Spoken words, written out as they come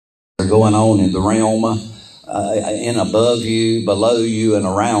going on in the realm, in above you, below you, and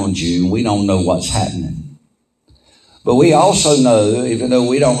around you. We don't know what's happening. But we also know, even though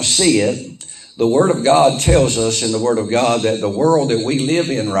we don't see it, the Word of God tells us in the Word of God that the world that we live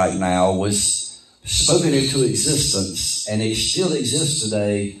in right now was spoken into existence, and it still exists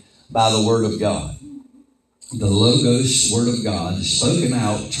today by the Word of God. The Logos Word of God is spoken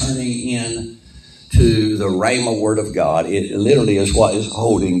out, turning in to the Rhema Word of God. It literally is what is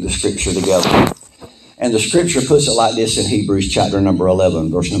holding the Scripture together. And the Scripture puts it like this in Hebrews chapter number 11,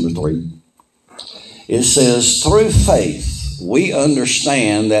 verse number 3. It says, through faith, we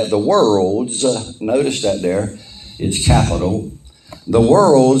understand that the worlds, notice that there, it's capital, the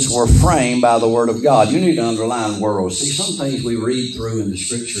worlds were framed by the Word of God. You need to underline worlds. See, some things we read through in the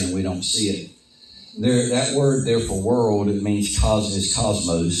Scripture and we don't see it. That word there for world, it means is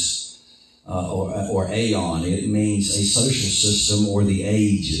cosmos. Or aeon. It means a social system or the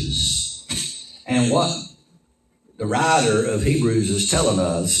ages. And what the writer of Hebrews is telling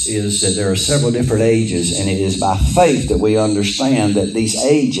us is that there are several different ages, and it is by faith that we understand that these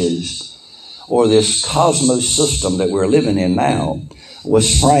ages, or this cosmos system that we're living in now,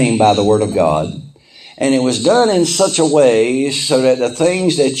 was framed by the Word of God. And it was done in such a way so that the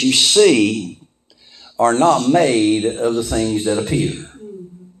things that you see are not made of the things that appear.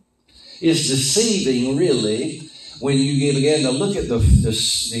 It's deceiving, really, when you begin to look at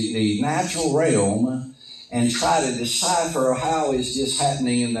the natural realm and try to decipher how is this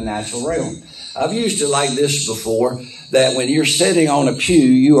happening in the natural realm. I've used it like this before, that when you're sitting on a pew,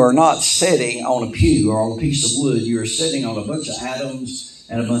 you are not sitting on a pew or on a piece of wood. You're sitting on a bunch of atoms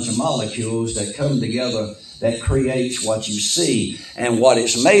and a bunch of molecules that come together that creates what you see. And what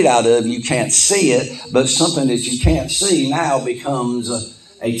it's made out of, you can't see it, but something that you can't see now becomes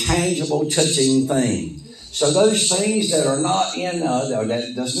a tangible, touching thing. So those things that are not in,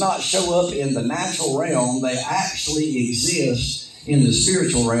 that does not show up in the natural realm, they actually exist in the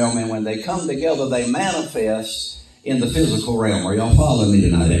spiritual realm. And when they come together, they manifest in the physical realm. Are y'all following me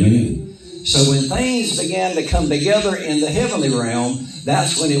tonight? Amen? So when things begin to come together in the heavenly realm,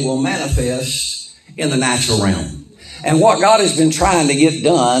 that's when it will manifest in the natural realm. And what God has been trying to get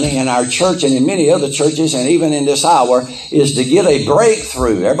done in our church and in many other churches and even in this hour is to get a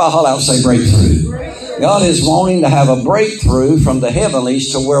breakthrough. Everybody holler out and say breakthrough. God is wanting to have a breakthrough from the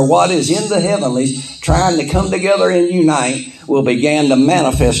heavenlies to where what is in the heavenlies trying to come together and unite will begin to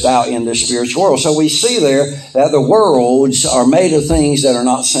manifest out in the spiritual world. So we see there that the worlds are made of things that are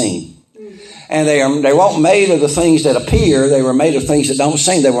not seen. And they weren't made of the things that appear. They were made of things that don't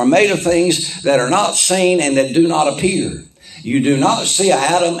seem. They were made of things that are not seen and that do not appear. You do not see an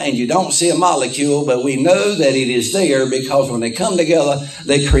atom and you don't see a molecule, but we know that it is there because when they come together,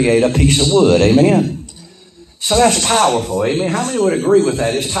 they create a piece of wood. Amen? So that's powerful. Amen? How many would agree with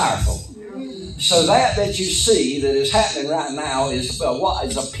that? It's powerful. So that you see that is happening right now is what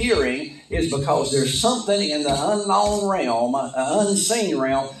is appearing is because there's something in the unknown realm, unseen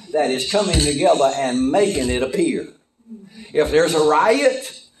realm, that is coming together and making it appear. If there's a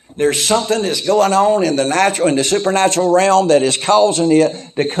riot, there's something that's going on in the supernatural realm that is causing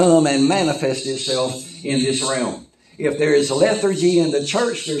it to come and manifest itself in this realm. If there is lethargy in the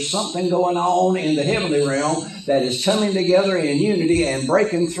church, there's something going on in the heavenly realm that is coming together in unity and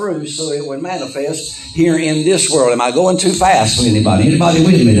breaking through so it would manifest here in this world. Am I going too fast for anybody? Anybody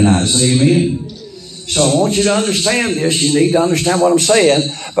with me tonight? Say amen. So I want you to understand this. You need to understand what I'm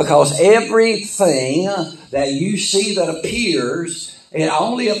saying, because everything that you see that appears, it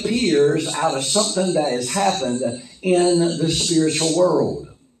only appears out of something that has happened in the spiritual world.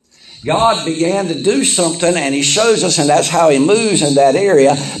 God began to do something and He shows us, and that's how He moves in that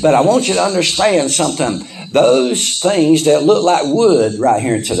area. But I want you to understand something. Those things that look like wood right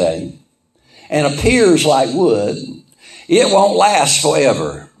here today and appears like wood, it won't last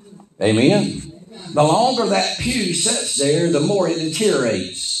forever. Amen? The longer that pew sits there, the more it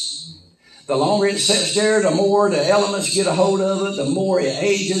deteriorates. The longer it sits there, the more the elements get a hold of it, the more it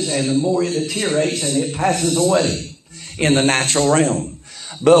ages and the more it deteriorates and it passes away in the natural realm.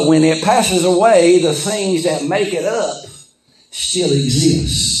 But when it passes away, the things that make it up still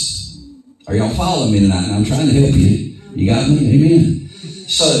exist. Are y'all following me tonight? I'm trying to help you. You got me? Amen.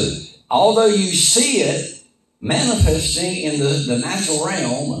 So, although you see it manifesting in the natural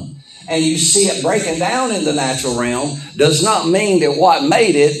realm, and you see it breaking down in the natural realm, does not mean that what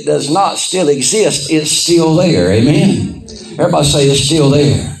made it does not still exist. It's still there. Amen. Everybody say it's still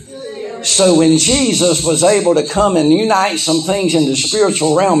there. So when Jesus was able to come and unite some things in the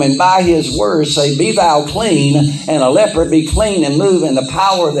spiritual realm and by his word say, be thou clean, and a leper be clean and move in the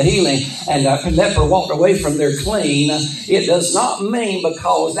power of the healing, and the leper walked away from there clean, it does not mean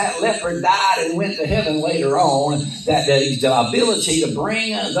because that leper died and went to heaven later on that the ability to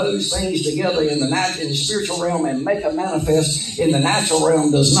bring those things together in the spiritual realm and make them manifest in the natural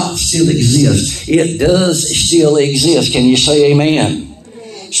realm does not still exist. It does still exist. Can you say amen?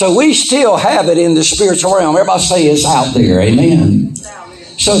 So we still have it in the spiritual realm. Everybody say it's out there. Amen.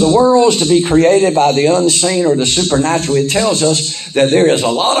 So the world's to be created by the unseen or the supernatural. It tells us that there is a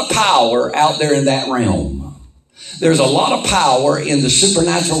lot of power out there in that realm. There's a lot of power in the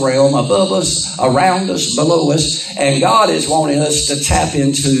supernatural realm above us, around us, below us. And God is wanting us to tap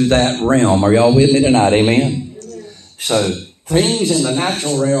into that realm. Are y'all with me tonight? Amen. So things in the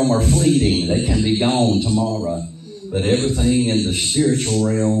natural realm are fleeting. They can be gone tomorrow. But everything in the spiritual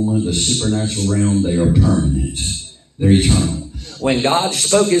realm, the supernatural realm, they are permanent. They're eternal. When God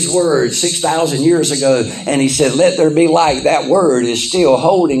spoke his word 6,000 years ago and he said, let there be light, that word is still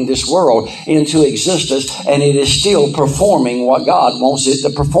holding this world into existence, and it is still performing what God wants it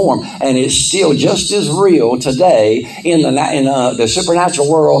to perform. And it's still just as real today in the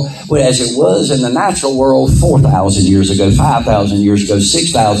supernatural world as it was in the natural world 4,000 years ago, 5,000 years ago,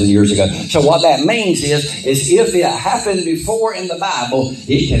 6,000 years ago. So what that means is if it happened before in the Bible,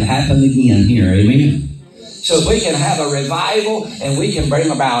 it can happen again here. Amen. So if we can have a revival and we can bring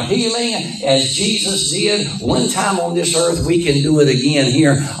about healing as Jesus did one time on this earth, we can do it again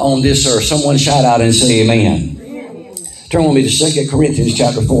here on this earth. Someone shout out and say amen. Amen. Turn with me to 2 Corinthians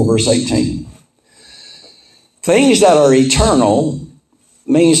chapter 4, verse 18. Things that are eternal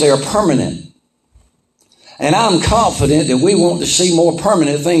means they are permanent. And I'm confident that we want to see more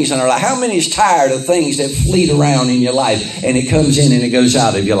permanent things in our life. How many is tired of things that fleet around in your life and it comes in and it goes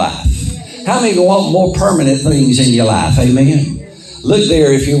out of your life? How many want more permanent things in your life? Amen. Look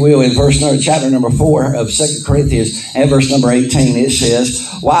there, if you will, in chapter number 4 of 2 Corinthians and verse number 18. It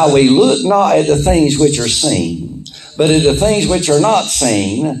says, while we look not at the things which are seen, but at the things which are not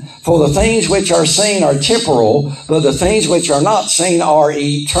seen, for the things which are seen are temporal, but the things which are not seen are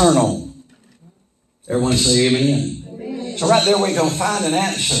eternal. Everyone say amen. Amen. So right there we're going to find an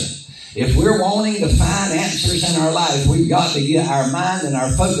answer. If we're wanting to find answers in our life, we've got to get our mind and our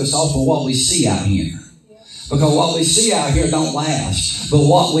focus off of what we see out here. Because what we see out here don't last. But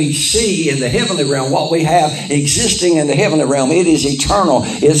what we see in the heavenly realm, what we have existing in the heavenly realm, it is eternal.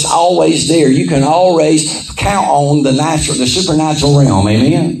 It's always there. You can always count on the supernatural realm.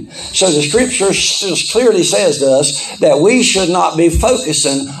 Amen. So the scripture clearly says to us that we should not be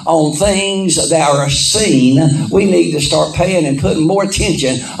focusing on things that are seen. We need to start paying and putting more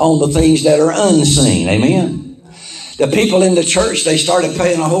attention on the things that are unseen. Amen. The people in the church, they started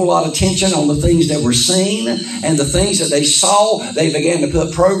paying a whole lot of attention on the things that were seen and the things that they saw. They began to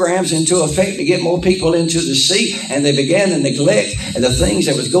put programs into effect to get more people into the seat, and they began to neglect the things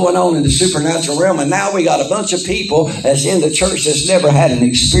that was going on in the supernatural realm. And now we got a bunch of people that's in the church that's never had an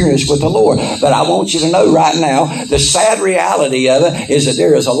experience with the Lord. But I want you to know right now, the sad reality of it is that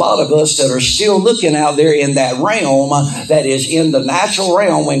there is a lot of us that are still looking out there in that realm that is in the natural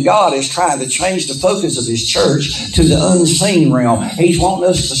realm when God is trying to change the focus of his church to the unseen realm. He's wanting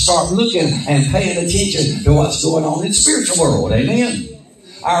us to start looking and paying attention to what's going on in the spiritual world. Amen.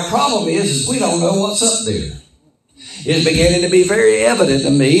 Our problem is we don't know what's up there. It's beginning to be very evident to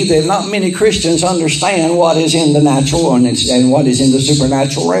me that not many Christians understand what is in the natural and what is in the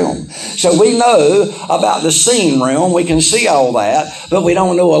supernatural realm. So we know about the seen realm. We can see all that, but we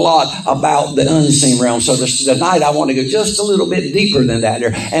don't know a lot about the unseen realm. So tonight I want to go just a little bit deeper than that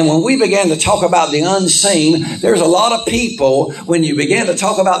there. And when we began to talk about the unseen, there's a lot of people, when you begin to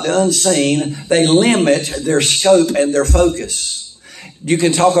talk about the unseen, they limit their scope and their focus. You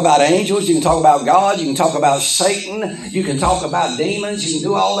can talk about angels, you can talk about God, you can talk about Satan, you can talk about demons, you can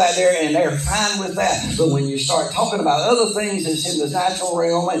do all that there, and they're fine with that. But when you start talking about other things that's in the natural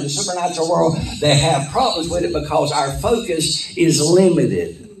realm and the supernatural world, they have problems with it because our focus is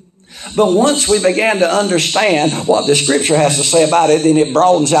limited. But once we began to understand what the scripture has to say about it, then it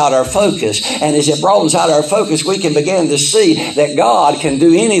broadens out our focus. And as it broadens out our focus, we can begin to see that God can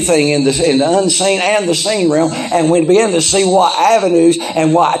do anything in the unseen and the seen realm. And we begin to see what avenues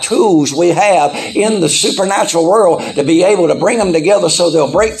and what tools we have in the supernatural world to be able to bring them together so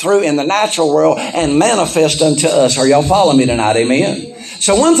they'll break through in the natural world and manifest unto us. Are y'all following me tonight? Amen.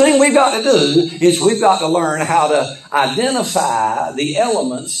 So one thing we've got to do is we've got to learn how to identify the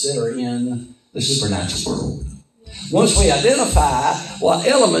elements that are in the supernatural world. Once we identify what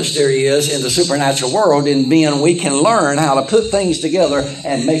elements there is in the supernatural world, then we can learn how to put things together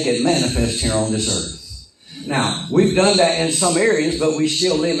and make it manifest here on this earth. Now, we've done that in some areas, but we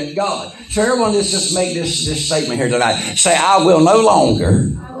still limit God. So everyone, let's just make this statement here tonight. Say, I will no longer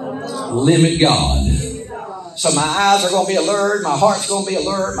limit God. So my eyes are going to be alert, my heart's going to be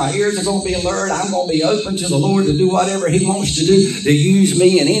alert, my ears are going to be alert. I'm going to be open to the Lord to do whatever He wants to do, to use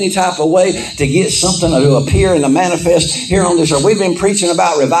me in any type of way to get something to appear and to manifest here on this earth. We've been preaching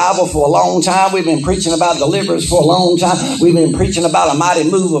about revival for a long time. We've been preaching about deliverance for a long time. We've been preaching about a mighty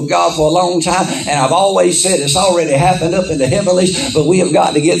move of God for a long time. And I've always said it's already happened up in the heavenlies, but we have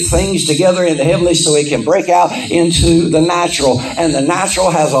got to get things together in the heavenlies so it can break out into the natural. And the natural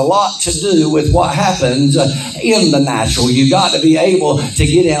has a lot to do with what happens in the natural. You got to be able to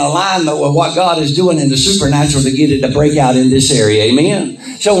get in alignment with what God is doing in the supernatural to get it to break out in this area. Amen.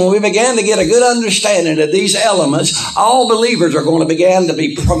 So when we began to get a good understanding of these elements, all believers are going to begin to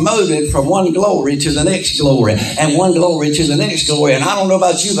be promoted from one glory to the next glory and one glory to the next glory. And I don't know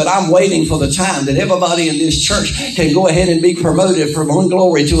about you, but I'm waiting for the time that everybody in this church can go ahead and be promoted from one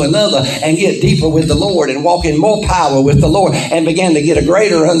glory to another and get deeper with the Lord and walk in more power with the Lord and begin to get a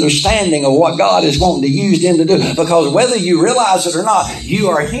greater understanding of what God is wanting to use them to do. Because whether you realize it or not, you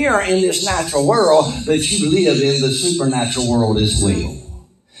are here in this natural world, but you live in the supernatural world as well.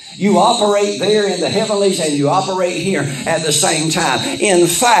 You operate there in the heavenlies and you operate here at the same time. In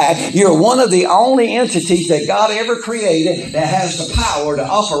fact, you're one of the only entities that God ever created that has the power to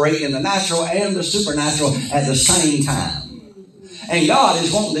operate in the natural and the supernatural at the same time. And God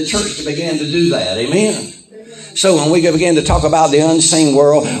is wanting the church to begin to do that. Amen. So when we begin to talk about the unseen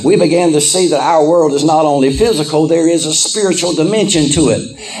world, we begin to see that our world is not only physical, there is a spiritual dimension to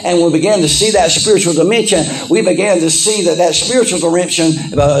it. And when we begin to see that spiritual dimension, we began to see that spiritual dimension,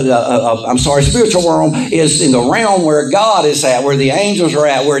 spiritual realm is in the realm where God is at, where the angels are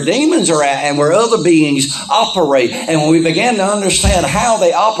at, where demons are at, and where other beings operate. And when we begin to understand how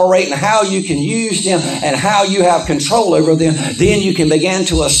they operate and how you can use them and how you have control over them, then you can begin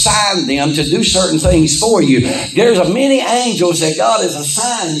to assign them to do certain things for you. There's many angels that God has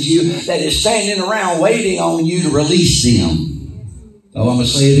assigned you that is standing around waiting on you to release them. Oh, I'm going to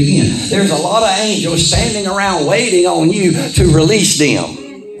say it again. There's a lot of angels standing around waiting on you to release them.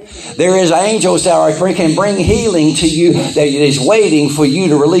 There is angels that can bring healing to you that is waiting for you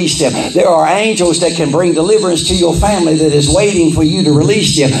to release them. There are angels that can bring deliverance to your family that is waiting for you to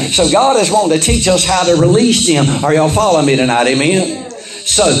release them. So God is wanting to teach us how to release them. Are y'all following me tonight? Amen.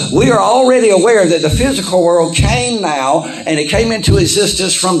 So we are already aware that the physical world came now and it came into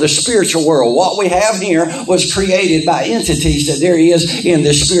existence from the spiritual world. What we have here was created by entities that there is in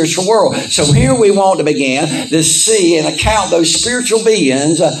the spiritual world. So here we want to begin to see and account those spiritual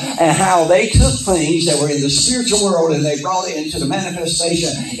beings and how they took things that were in the spiritual world and they brought it into the manifestation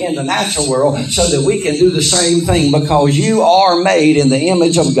in the natural world so that we can do the same thing, because you are made in the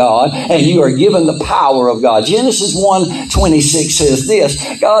image of God and you are given the power of God. Genesis 1:26 says this.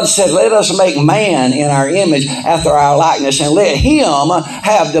 God said, let us make man in our image after our likeness, and let him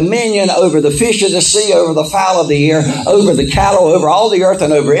have dominion over the fish of the sea, over the fowl of the air, over the cattle, over all the earth,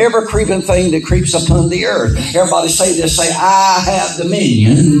 and over every creeping thing that creeps upon the earth. Everybody say this. Say, I have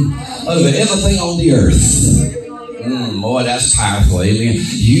dominion over everything on the earth. Boy, that's powerful. Amen.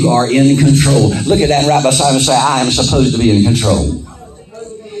 You are in control. Look at that right beside him and say, I am supposed to be in control.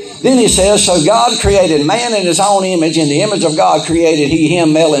 Then he says, so God created man in his own image. In the image of God created he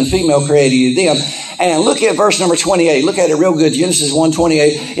him, male and female created he them. And look at verse number 28. Look at it real good. Genesis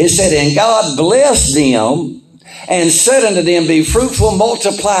 1:28. It said, and God blessed them and said unto them, be fruitful,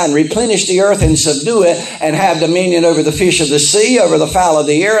 multiply, and replenish the earth, and subdue it, and have dominion over the fish of the sea, over the fowl of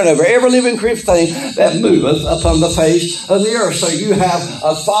the air, and over every living creeping thing that moveth upon the face of the earth. So you have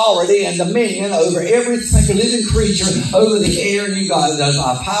authority and dominion over every living creature, over the air. You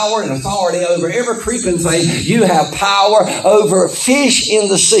got power and authority over every creeping thing. You have power over fish in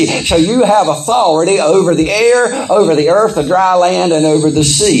the sea. So you have authority over the air, over the earth, the dry land, and over the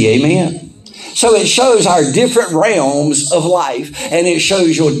sea. Amen. So it shows our different realms of life, and it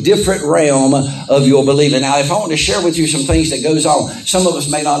shows your different realm of your believing. Now, if I want to share with you some things that goes on, some of us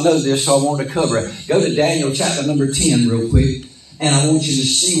may not know this, so I want to cover it. Go to Daniel chapter number 10 real quick, and I want you to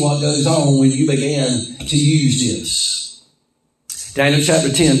see what goes on when you begin to use this. Daniel chapter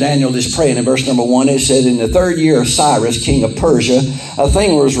 10, Daniel is praying in verse number 1. It said, in the 3rd year of Cyrus, king of Persia, a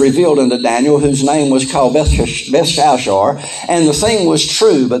thing was revealed unto Daniel, whose name was called Belshazzar. And the thing was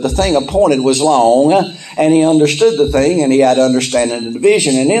true, but the thing appointed was long. And he understood the thing, and he had understanding of the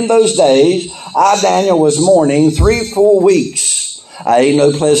vision. And in those days, I, Daniel, was mourning 3 full weeks. I ate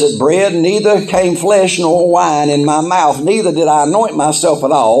no pleasant bread, neither came flesh nor wine in my mouth, neither did I anoint myself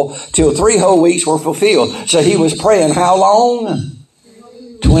at all, till 3 whole weeks were fulfilled. So he was praying how long?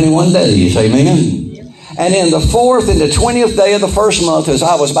 21 days. Amen. And in the 4th and the 20th day of the 1st month, as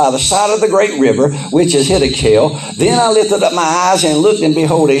I was by the side of the great river, which is Hiddekel, then I lifted up my eyes and looked, and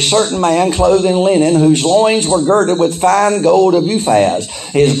behold, a certain man clothed in linen, whose loins were girded with fine gold of Uphaz.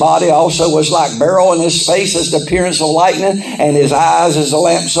 His body also was like beryl, and his face as the appearance of lightning, and his eyes as the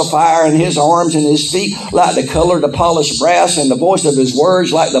lamps of fire, and his arms and his feet like the color of the polished brass, and the voice of his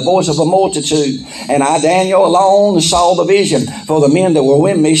words like the voice of a multitude. And I, Daniel, alone saw the vision, for the men that were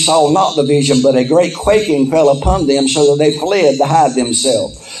with me saw not the vision, but a great quaking fell upon them, so that they fled to hide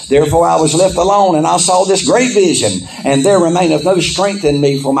themselves. Therefore I was left alone, and I saw this great vision, and there remaineth no strength in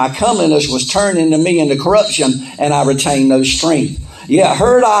me, for my comeliness was turned into me into corruption, and I retained no strength. Yet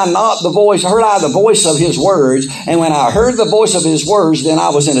heard I the voice of his words, and when I heard the voice of his words, then I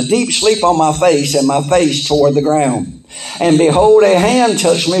was in a deep sleep on my face, and my face toward the ground. And behold, a hand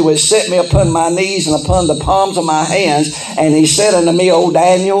touched me, which set me upon my knees and upon the palms of my hands. And he said unto me, O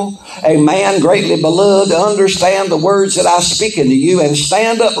Daniel, a man greatly beloved, understand the words that I speak unto you, and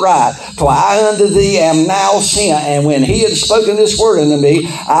stand upright, for I unto thee am now sent. And when he had spoken this word unto me,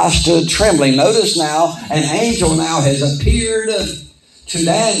 I stood trembling. Notice now, an angel now has appeared to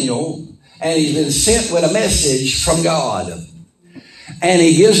Daniel, and he's been sent with a message from God. And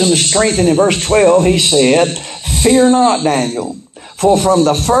he gives him strength. And in verse 12 he said, Fear not, Daniel, for from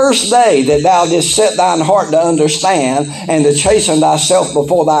the first day that thou didst set thine heart to understand and to chasten thyself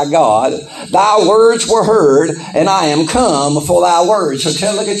before thy God, thy words were heard, and I am come for thy words.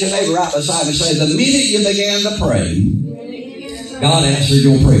 So look at your neighbor right beside and say, the minute you began to pray, God answered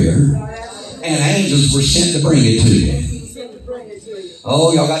your prayer, and angels were sent to bring it to you.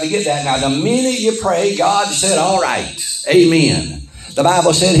 Oh, y'all got to get that now. The minute you pray, God said, all right, amen. The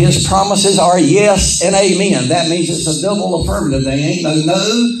Bible said his promises are yes and amen. That means it's a double affirmative. They ain't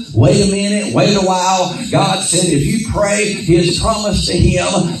no, wait a minute, wait a while. God said if you pray his promise to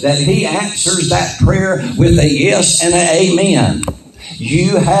him that he answers that prayer with a yes and an amen.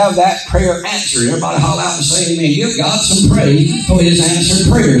 You have that prayer answered. Everybody holler out and say amen. Give God some praise for his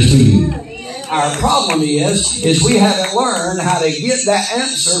answered prayers to you. Our problem is we haven't learned how to get that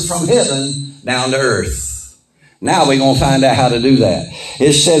answer from heaven down to earth. Now we're going to find out how to do that.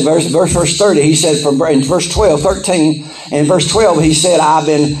 It said, verse 30, he said, in verse 13, and verse 12, he said, I've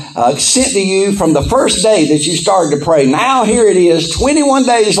been sent to you from the first day that you started to pray. Now here it is, 21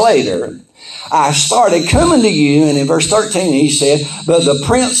 days later, I started coming to you. And in verse 13, he said, but the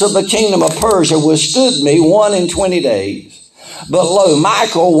prince of the kingdom of Persia withstood me 21 days. But lo,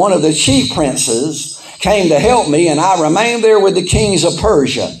 Michael, one of the chief princes, came to help me, and I remained there with the kings of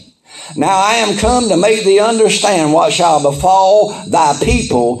Persia. Now I am come to make thee understand what shall befall thy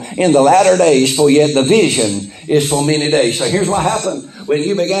people in the latter days, for yet the vision is for many days. So here's what happened. When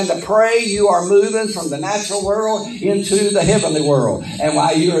you begin to pray, you are moving from the natural world into the heavenly world. And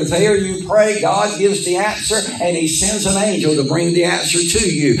while you're there, you pray, God gives the answer, and he sends an angel to bring the answer to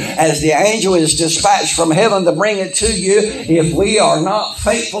you. As the angel is dispatched from heaven to bring it to you, if we are not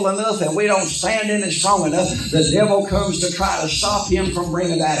faithful enough and we don't stand in it strong enough, the devil comes to try to stop him from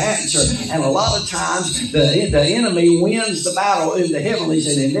bringing that answer. And a lot of times, the enemy wins the battle in the heavenlies,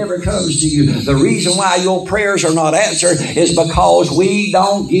 and it never comes to you. The reason why your prayers are not answered is because we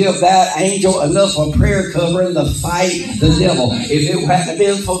don't give that angel enough of prayer covering to fight the devil. If it hadn't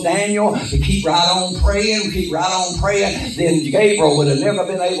been for Daniel to keep right on praying, then Gabriel would have never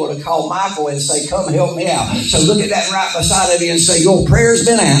been able to call Michael and say, come help me out. So look at that right beside of you and say, your prayer's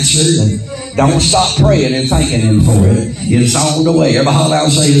been answered. Don't stop praying and thanking him for it. It's on the way. Everybody holler out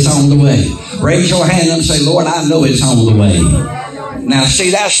and say it's on the way. Raise your hand and say, Lord, I know it's on the way. Now, see,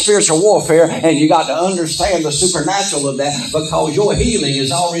 that's spiritual warfare, and you got to understand the supernatural of that, because your healing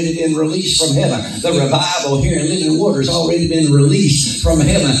has already been released from heaven. The revival here in Living Water has already been released from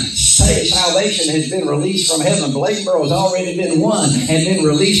heaven. Salvation has been released from heaven. Bladensboro has already been won and been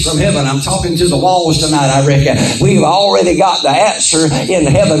released from heaven. I'm talking to the walls tonight, I reckon. We've already got the answer in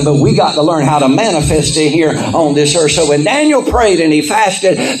heaven, but we got to learn how to manifest it here on this earth. So when Daniel prayed and he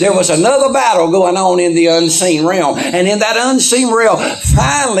fasted, there was another battle going on in the unseen realm. And in that unseen realm,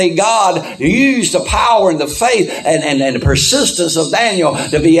 finally God used the power and the faith and the persistence of Daniel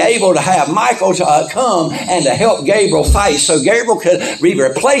to be able to have Michael to come and to help Gabriel fight, so Gabriel could be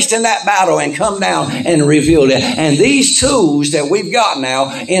replaced in that battle and come down and reveal it. And these tools that we've got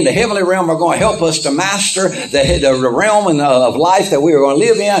now in the heavenly realm are going to help us to master the realm of life that we are going to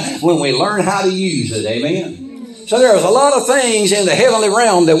live in when we learn how to use it. Amen. So there's a lot of things in the heavenly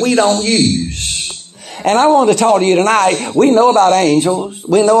realm that we don't use. And I want to talk to you tonight. We know about angels.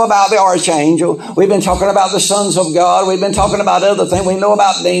 We know about the archangel. We've been talking about the sons of God. We've been talking about other things. We know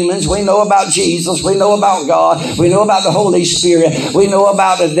about demons. We know about Jesus. We know about God. We know about the Holy Spirit. We know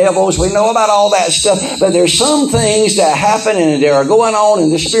about the devils. We know about all that stuff. But there's some things that happen and that are going on in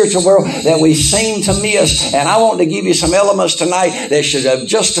the spiritual world that we seem to miss. And I want to give you some elements tonight that should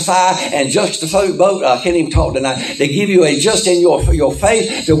justify and justify both. I can't even talk tonight. To give you a just in your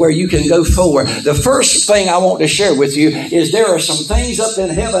faith to where you can go forward. The first thing I want to share with you is there are some things up in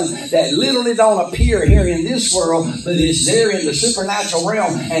heaven that literally don't appear here in this world, but it's there in the supernatural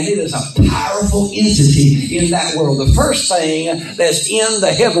realm, and it is a powerful entity in that world. The first thing that's in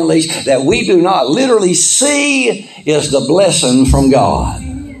the heavenlies that we do not literally see is the blessing from God.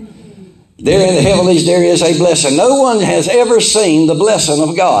 There in the heavenlies there is a blessing. No one has ever seen the blessing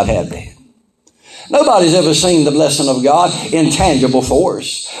of God, have they? Nobody's ever seen the blessing of God in tangible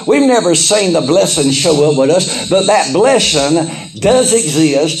force. We've never seen the blessing show up with us, but that blessing does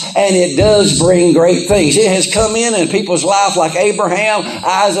exist, and it does bring great things. It has come in people's life like Abraham,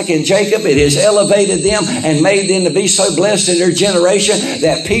 Isaac, and Jacob. It has elevated them and made them to be so blessed in their generation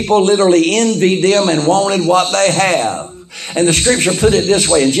that people literally envied them and wanted what they have. And the scripture put it this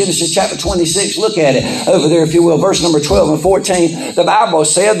way in Genesis chapter 26. Look at it over there, if you will, verse number 12 and 14. The Bible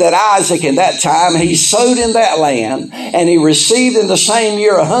said that Isaac in that time, he sowed in that land, and he received in the same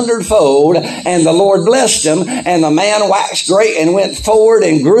year 100-fold, and the Lord blessed him, and the man waxed great and went forward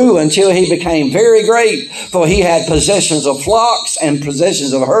and grew until he became very great, for he had possessions of flocks and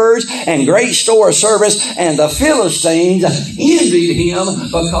possessions of herds and great store of service, and the Philistines envied him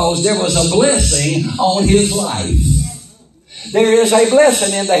because there was a blessing on his life. There is a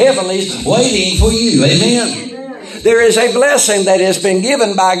blessing in the heavenlies waiting for you. Amen. There is a blessing that has been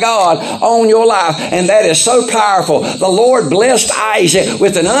given by God on your life, and that is so powerful. The Lord blessed Isaac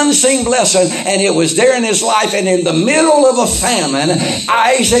with an unseen blessing, and it was there in his life. And in the middle of a famine,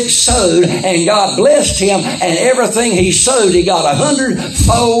 Isaac sowed, and God blessed him, and everything he sowed, he got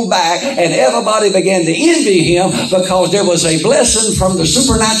 100-fold back, and everybody began to envy him because there was a blessing from the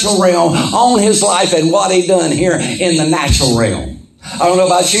supernatural realm on his life and what he done here in the natural realm. I don't know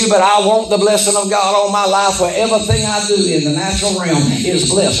about you, but I want the blessing of God on my life where everything I do in the natural realm is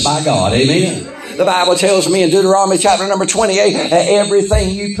blessed by God. Amen. The Bible tells me in Deuteronomy chapter number 28 that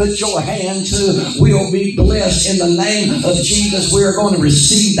everything you put your hand to will be blessed in the name of Jesus. We're going to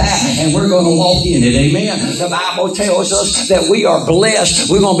receive that and we're going to walk in it. Amen. The Bible tells us that we are blessed.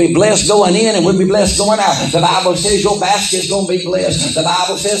 We're going to be blessed going in and we'll be blessed going out. The Bible says your basket is going to be blessed. The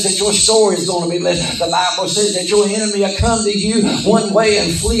Bible says that your store is going to be blessed. The Bible says that your enemy will come to you one way and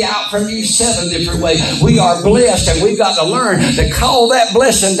flee out from you 7 different ways. We are blessed, and we've got to learn to call that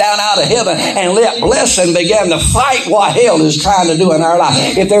blessing down out of heaven and let blessing begin to fight what hell is trying to do in our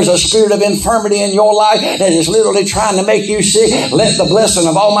life. If there's a spirit of infirmity in your life that is literally trying to make you sick, let the blessing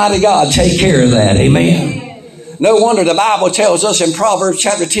of Almighty God take care of that. Amen. No wonder the Bible tells us in Proverbs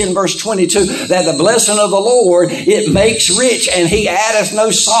chapter 10 verse 22 that the blessing of the Lord, it makes rich, and he addeth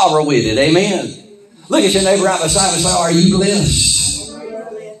no sorrow with it. Amen. Look at your neighbor right beside and say, are you blessed?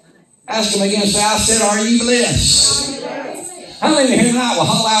 Ask him again, say, I said, are you blessed? How many here tonight will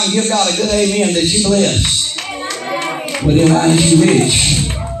haul out and give God a good amen that you blessed? Well, then why ain't you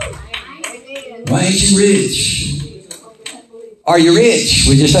rich? Why ain't you rich? Are you rich?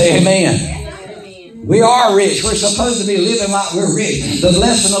 Would you say amen? We are rich. We're supposed to be living like we're rich. The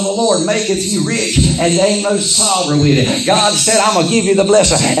blessing of the Lord maketh you rich, and there ain't no sorrow with it. God said, I'm going to give you the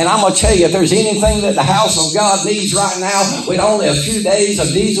blessing. And I'm going to tell you, if there's anything that the house of God needs right now, with only a few days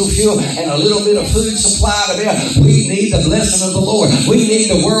of diesel fuel and a little bit of food supply to be, we need the blessing of the Lord. We need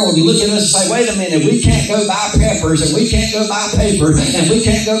the world. You look at us and say, wait a minute, we can't go buy peppers, and we can't go buy paper, and we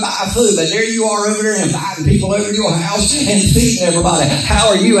can't go buy food. But there you are over there inviting people over to your house and feeding everybody. How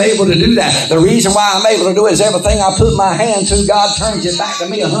are you able to do that? The reason why I'm able to do is everything I put my hand to, God turns it back to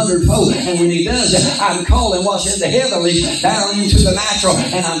me 100-fold. And when he does it, I'm calling what's in the heavenlies down into the natural,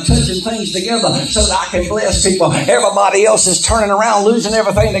 and I'm touching things together so that I can bless people. Everybody else is turning around, losing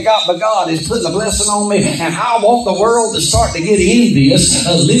everything they got, but God is putting a blessing on me. And I want the world to start to get envious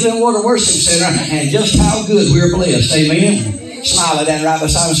of Living Water Worship Center and just how good we're blessed. Amen. Smile at that right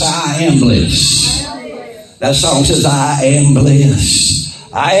beside and say, I am blessed. That song says, I am blessed.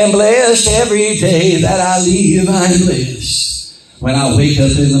 I am blessed every day that I live. I'm blessed. When I wake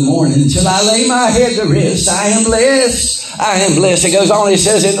up in the morning till I lay my head to rest, I am blessed. I am blessed. It goes on, it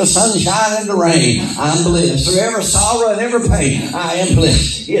says, in the sunshine and the rain, I'm blessed. Through every sorrow and every pain, I am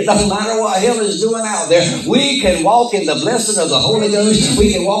blessed. It doesn't matter what hell is doing out there. We can walk in the blessing of the Holy Ghost.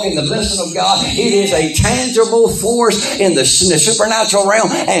 We can walk in the blessing of God. It is a tangible force in the supernatural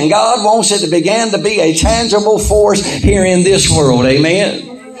realm, and God wants it to begin to be a tangible force here in this world. Amen.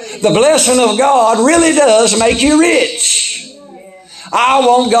 The blessing of God really does make you rich. I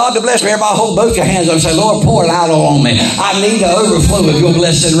want God to bless me. Everybody hold both your hands up and say, Lord, pour it out on me. I need the overflow of your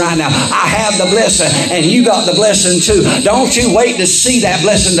blessing right now. I have the blessing, and you got the blessing too. Don't you wait to see that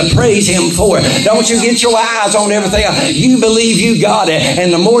blessing to praise Him for it. Don't you get your eyes on everything else. You believe you got it, and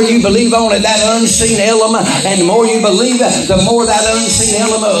the more you believe on it, that unseen element, and the more you believe it, the more that unseen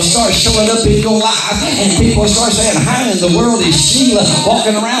element will start showing up in your life, and people will start saying, how in the world is Sheila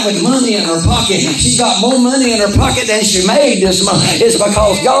walking around with money in her pocket? She got more money in her pocket than she made this month. It's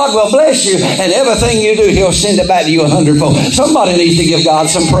because God will bless you, and everything you do, He'll send it back to you 100-fold. Somebody needs to give God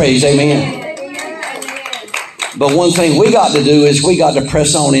some praise. Amen. But one thing we got to do is we got to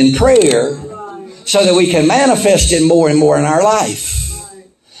press on in prayer so that we can manifest it more and more in our life.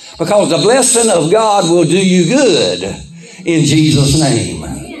 Because the blessing of God will do you good in Jesus' name.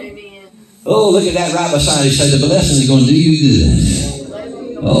 Oh, look at that right beside you. Say, the blessing is going to do you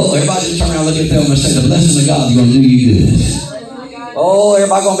good. Oh, everybody just turn around and look at them and say, the blessing of God is going to do you good. Oh,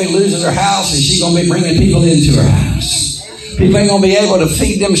 everybody going to be losing their house, and she's going to be bringing people into her house. People ain't going to be able to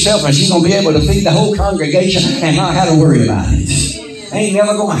feed themselves, and she's going to be able to feed the whole congregation and not have to worry about it. Ain't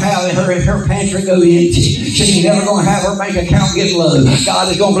never going to have her pantry go empty. She ain't never going to have her bank account get low. God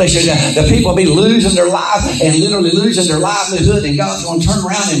is going to bless you. The people will be losing their life and literally losing their livelihood, and God's going to turn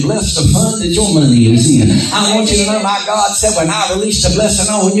around and bless the fund that your money is in. I want you to know, my God said, when I release the blessing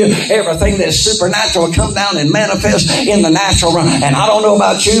on you, everything that's supernatural will come down and manifest in the natural realm. And I don't know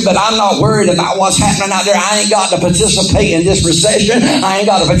about you, but I'm not worried about what's happening out there. I ain't got to participate in this recession. I ain't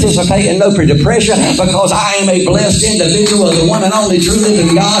got to participate in no depression, because I am a blessed individual of the one and only true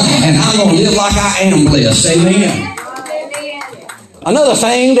living God, and I'm going to live like I am blessed. Amen. Another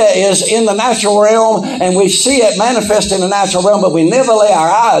thing that is in the natural realm, and we see it manifest in the natural realm, but we never lay our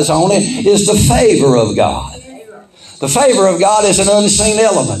eyes on it, is the favor of God. The favor of God is an unseen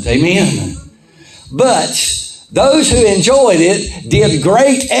element. Amen. But those who enjoyed it did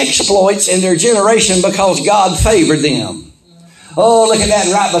great exploits in their generation because God favored them. Oh, look at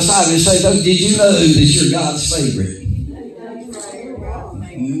that right beside me and say, did you know that you're God's favorite?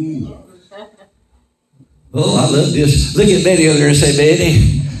 Oh, I love this. Look at Betty over there and say,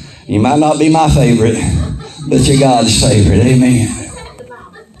 Betty, you might not be my favorite, but you're God's favorite. Amen.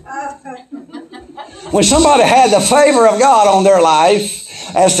 When somebody had the favor of God on their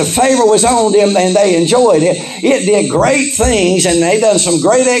life, as the favor was on them and they enjoyed it, it did great things, and they done some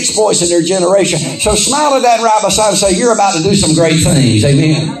great exploits in their generation. So smile at that right beside and say, you're about to do some great things.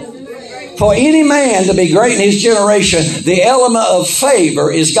 Amen. For any man to be great in his generation, the element of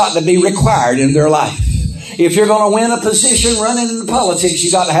favor has got to be required in their life. If you're going to win a position running in politics, you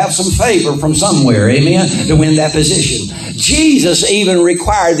got to have some favor from somewhere, amen, to win that position. Jesus even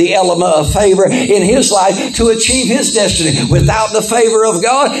required the element of favor in His life to achieve His destiny. Without the favor of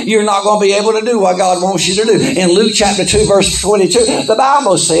God, you're not going to be able to do what God wants you to do. In Luke chapter 2, verse 22, the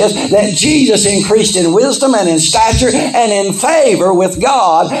Bible says that Jesus increased in wisdom and in stature and in favor with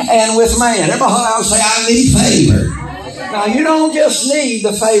God and with man. Everybody else say, I need favor. Now, you don't just need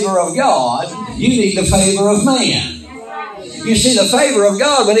the favor of God, you need the favor of man. You see, the favor of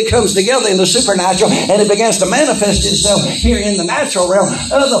God, when it comes together in the supernatural and it begins to manifest itself here in the natural realm,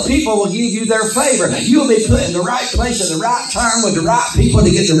 other people will give you their favor. You'll be put in the right place at the right time with the right people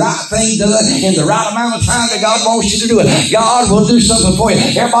to get the right thing done in the right amount of time that God wants you to do it. God will do something for you.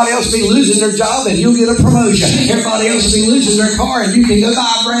 Everybody else will be losing their job and you'll get a promotion. Everybody else will be losing their car and you can go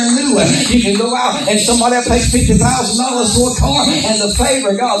buy a brand new one. You can go out and somebody will pay $50,000 for a car, and the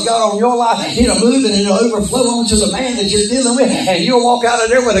favor God's got on your life, it'll move and it'll overflow onto the man that you're dealing with, and you'll walk out of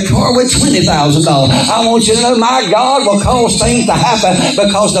there with a car with $20,000. I want you to know, my God will cause things to happen,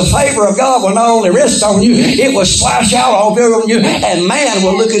 because the favor of God will not only rest on you, it will splash out all over you, and man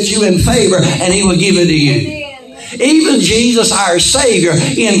will look at you in favor and he will give it to you. Even Jesus, our Savior,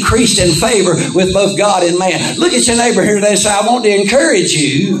 increased in favor with both God and man. Look at your neighbor here today and say, I want to encourage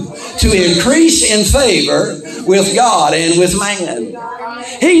you to increase in favor with God and with man.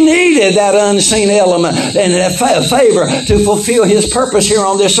 He needed that unseen element and that favor to fulfill His purpose here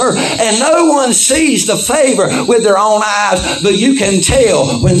on this earth. And no one sees the favor with their own eyes, but you can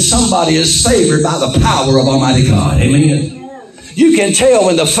tell when somebody is favored by the power of Almighty God. Amen. You can tell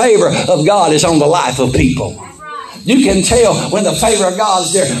when the favor of God is on the life of people. You can tell when the favor of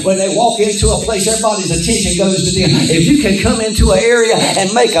God's there. When they walk into a place, everybody's attention goes to them. If you can come into an area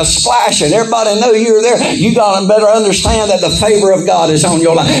and make a splash and everybody know you're there, you got to better understand that the favor of God is on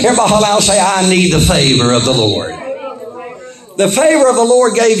your life. Everybody holler out and say, I need the favor of the Lord. The favor of the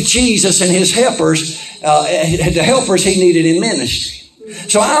Lord gave Jesus and his helpers, the helpers he needed in ministry.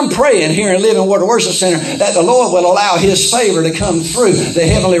 So I'm praying here in Living Water Worship Center that the Lord will allow his favor to come through the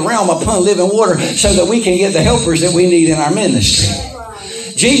heavenly realm upon Living Water so that we can get the helpers that we need in our ministry.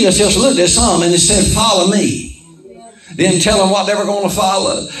 Jesus just looked at some and he said, follow me. Didn't tell them what they were going to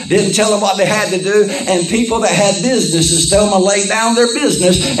follow. Didn't tell them what they had to do. And people that had businesses, tell them to lay down their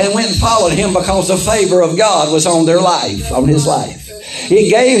business and went and followed him because the favor of God was on their life, on his life. He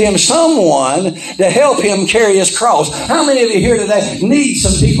gave him someone to help him carry his cross. How many of you here today need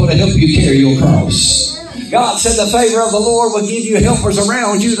some people to help you carry your cross? God said the favor of the Lord will give you helpers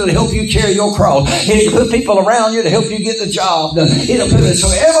around you to help you carry your cross. He'll put people around you to help you get the job done. So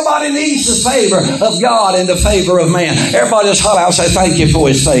everybody needs the favor of God and the favor of man. Everybody just holler out and say thank you for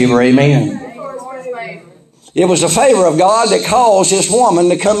his favor. Amen. It was the favor of God that caused this woman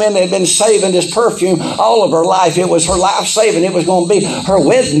to come in that had been saving this perfume all of her life. It was her life saving. It was going to be her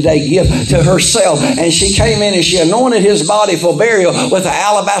wedding day gift to herself. And she came in and she anointed his body for burial with an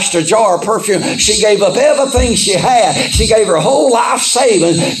alabaster jar of perfume. She gave up everything she had. She gave her whole life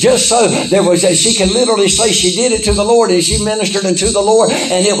savings just so there was that she can literally say she did it to the Lord and she ministered unto the Lord.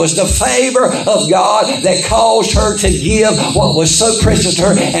 And it was the favor of God that caused her to give what was so precious to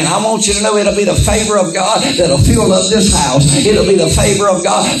her. And I want you to know it'll be the favor of God that'll fill up this house. It'll be the favor of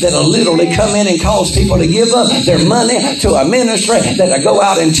God that'll literally come in and cause people to give up their money to a ministry that'll go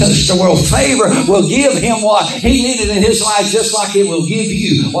out and touch the world. Favor will give him what he needed in his life just like it will give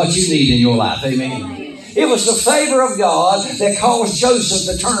you what you need in your life. Amen. It was the favor of God that caused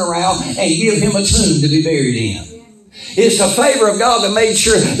Joseph to turn around and give him a tomb to be buried in. It's the favor of God that made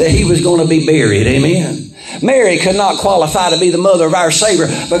sure that he was going to be buried. Amen. Mary could not qualify to be the mother of our Savior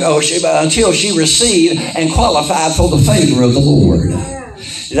until she received and qualified for the favor of the Lord.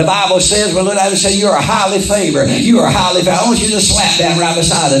 The Bible says, well, look at it and say, you are highly favored. You are highly favored. I want you to slap down right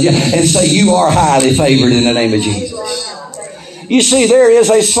beside of you and say, you are highly favored in the name of Jesus. You see, there is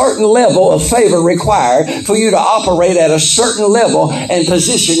a certain level of favor required for you to operate at a certain level and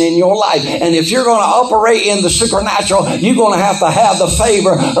position in your life. And if you're going to operate in the supernatural, you're going to have the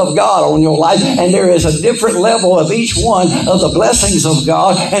favor of God on your life. And there is a different level of each one of the blessings of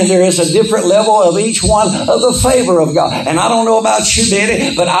God. And there is a different level of each one of the favor of God. And I don't know about you,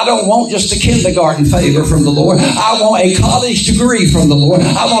 Daddy, but I don't want just a kindergarten favor from the Lord. I want a college degree from the Lord.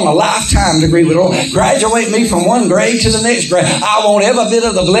 I want a lifetime degree with the Lord. Graduate me from one grade to the next grade. I want every bit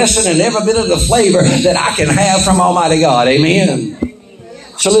of the blessing and every bit of the flavor that I can have from Almighty God. Amen.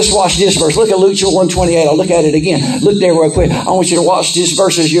 So let's watch this verse. Look at Luke 1:28. I'll look at it again. Look there real quick. I want you to watch this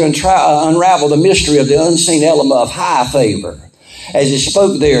verse as you unravel the mystery of the unseen element of high favor. As he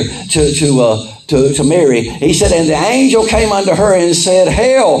spoke there to Mary, he said, and the angel came unto her and said,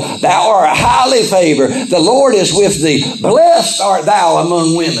 Hail, thou art highly favored. The Lord is with thee. Blessed art thou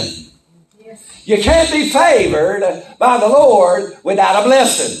among women. You can't be favored by the Lord without a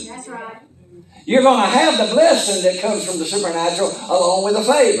blessing. That's right. You're going to have the blessing that comes from the supernatural along with the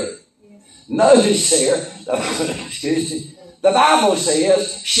favor. Yes. Notice here, the Bible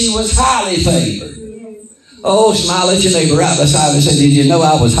says she was highly favored. Yes. Oh, smile at your neighbor right beside me and say, did you know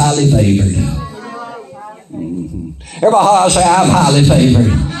I was highly favored? Mm-hmm. Everybody say, I'm highly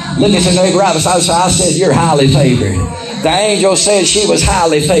favored. Look at your neighbor right beside me and say, I said, you're highly favored. The angel said she was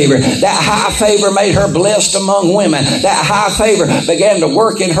highly favored. That high favor made her blessed among women. That high favor began to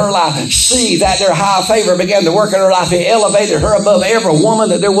work in her life. See that their high favor began to work in her life. It elevated her above every woman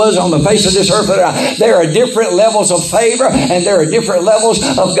that there was on the face of this earth. There are different levels of favor and there are different levels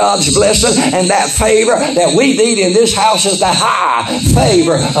of God's blessing. And that favor that we need in this house is the high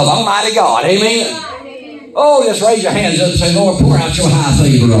favor of Almighty God. Amen. Oh, just raise your hands up and say, Lord, pour out your high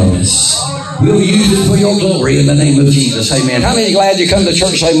favor on us. We'll use it for your glory in the name of Jesus. Amen. How many are glad you come to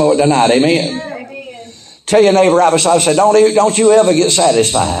church tonight? Amen. Amen. Tell your neighbor right beside you, say, don't you ever get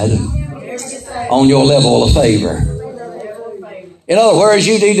satisfied on your level of favor. In other words,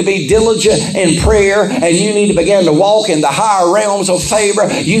 you need to be diligent in prayer and you need to begin to walk in the higher realms of favor.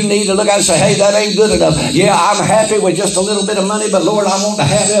 You need to look at it and say, hey, that ain't good enough. Yeah, I'm happy with just a little bit of money, but Lord, I want to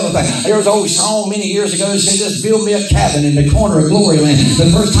have everything. There was an old song many years ago that said, just build me a cabin in the corner of glory land.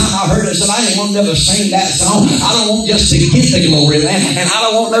 The first time I heard it, I said, I ain't going to never sing that song. I don't want just to get the glory land and I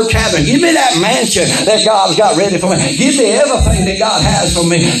don't want no cabin. Give me that mansion that God's got ready for me. Give me everything that God has for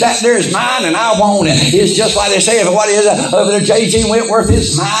me. That there's mine and I want it. It's just like they say, what is it over there, J.G. King Whitworth,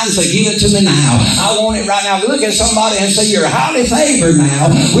 it's mine, so give it to me now. I want it right now. Look at somebody and say, you're highly favored now.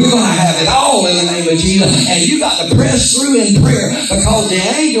 We're going to have it all in the name of Jesus. And you got to press through in prayer, because the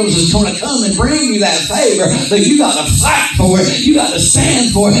angels is going to come and bring you that favor. But you got to fight for it. You got to stand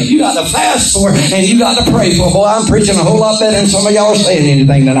for it. You got to fast for it. And you got to pray for it. Boy, I'm preaching a whole lot better than some of y'all are saying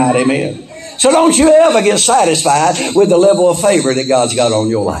anything tonight. Amen. So don't you ever get satisfied with the level of favor that God's got on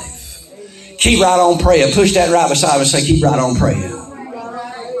your life. Keep right on praying. Push that right beside me and say, keep right on praying.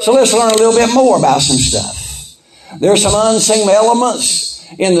 So let's learn a little bit more about some stuff. There are some unseen elements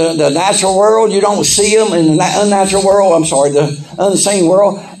in the natural world. You don't see them in the unnatural world. The unseen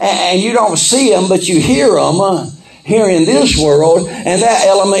world. And you don't see them, but you hear them here in this world. And that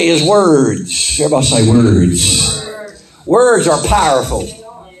element is words. Everybody say words. Words are powerful.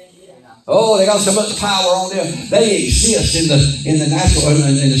 Oh, they got so much power on them. They exist in the natural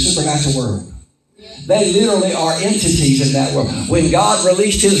and in the supernatural world. They literally are entities in that world. When God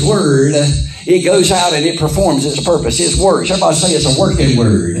released His word, it goes out and it performs its purpose. It works. Everybody say it's a working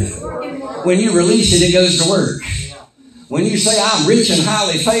word. When you release it, it goes to work. When you say, I'm rich and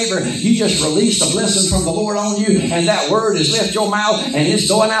highly favored, you just released a blessing from the Lord on you, and that word has left your mouth, and it's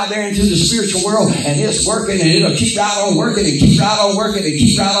going out there into the spiritual world, and it's working, and it'll keep right on working, and keep right on working, and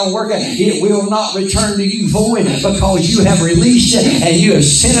keep right on working. It will not return to you void, because you have released it, and you have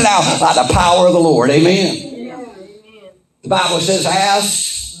sent it out by the power of the Lord. Amen. The Bible says,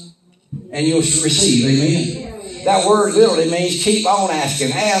 ask, and you'll receive. Amen. That word literally means keep on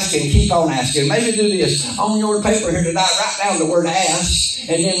asking. Ask and keep on asking. Maybe do this. On your paper here tonight, write down the word ask,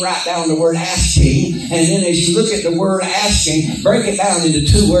 and then write down the word asking. And then as you look at the word asking, break it down into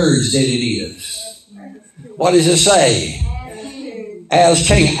two words that it is. What does it say? As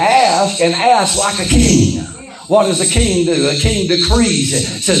king. Ask, and ask like a king. What does a king do? A king decrees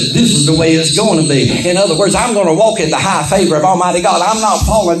it. Says, this is the way it's going to be. In other words, I'm going to walk in the high favor of Almighty God. I'm not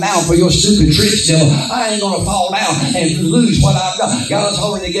falling down for your stupid tricks, devil. I ain't going to fall down and lose what I've got. God's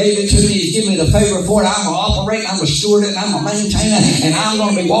already gave it to me. He's given me the favor for it. I'm going to operate. I'm going to steward it. I'm going to maintain it. And I'm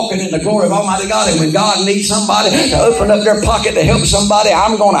going to be walking in the glory of Almighty God. And when God needs somebody to open up their pocket to help somebody,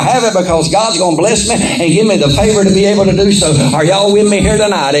 I'm going to have it, because God's going to bless me and give me the favor to be able to do so. Are y'all with me here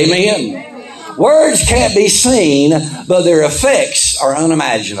tonight? Amen. Words can't be seen, but their effects are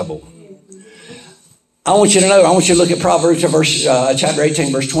unimaginable. I want you to know, I want you to look at Proverbs chapter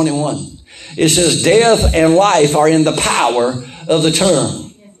 18, verse 21. It says, death and life are in the power of the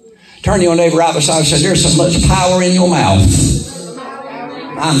tongue. Turn to your neighbor right beside you and say, there's so much power in your mouth.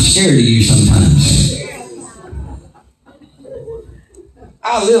 I'm scared of you sometimes.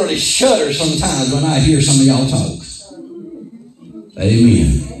 I literally shudder sometimes when I hear some of y'all talk.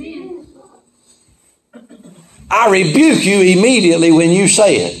 Amen. I rebuke you immediately when you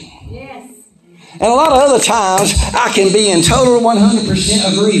say it. Yes. And a lot of other times, I can be in total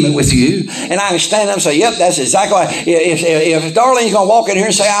 100% agreement with you. And I can stand up and say, yep, that's exactly right. If Darlene's going to walk in here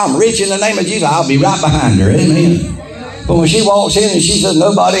and say, I'm rich in the name of Jesus, I'll be right behind her. Amen. But when she walks in and she says,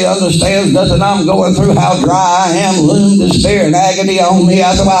 nobody understands nothing I'm going through, how dry I am, gloom, despair, and agony on me,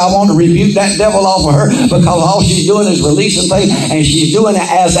 that's why I want to rebuke that devil off of her, because all she's doing is releasing things, and she's doing it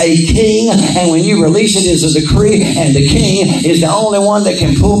as a king. And when you release it as a decree, and the king is the only one that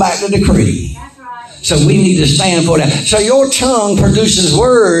can pull back the decree. So we need to stand for that. So your tongue produces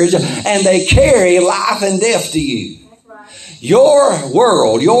words, and they carry life and death to you. Your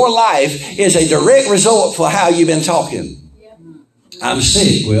world, your life is a direct result for how you've been talking. I'm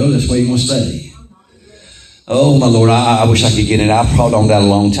sick. Well, that's where you're going to stay. Oh, my Lord, I wish I could get it. I've thought on that a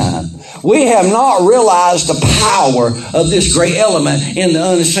long time. We have not realized the power of this great element in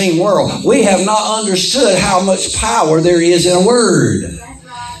the unseen world. We have not understood how much power there is in a word.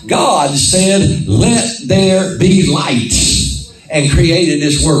 God said, let there be light, and created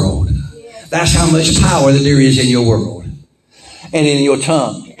this world. That's how much power that there is in your world and in your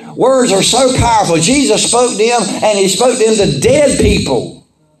tongue. Words are so powerful. Jesus spoke to them, and He spoke to them to dead people.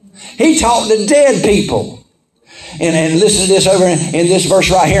 He talked to dead people. And listen to this over in this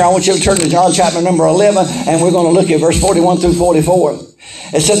verse right here. I want you to turn to John chapter number 11, and we're going to look at verse 41 through 44.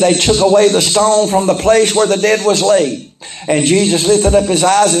 It said, they took away the stone from the place where the dead was laid. And Jesus lifted up His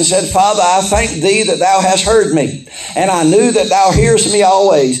eyes and said, Father, I thank Thee that Thou hast heard me. And I knew that Thou hearest me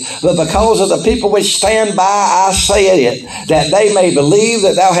always. But because of the people which stand by, I say it, that they may believe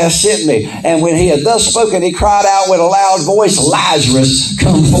that Thou hast sent me. And when He had thus spoken, He cried out with a loud voice, Lazarus,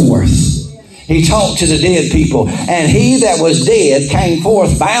 come forth. He talked to the dead people. And he that was dead came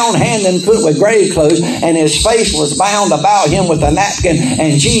forth, bound hand and foot with grave clothes, and his face was bound about him with a napkin.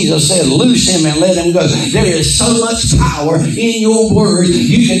 And Jesus said, loose him and let him go. There is so much power in your words,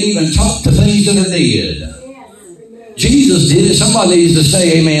 you can even talk to things that are dead. Jesus did it. Somebody needs to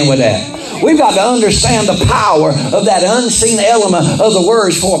say amen with that. We've got to understand the power of that unseen element of the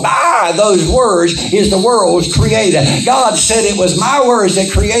words. For by those words is the world's created. God said it was my words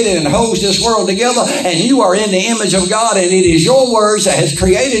that created and holds this world together. And you are in the image of God. And it is your words that has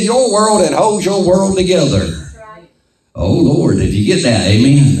created your world and holds your world together. Oh, Lord, did you get that?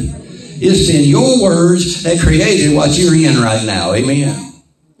 Amen. It's been your words that created what you're in right now. Amen.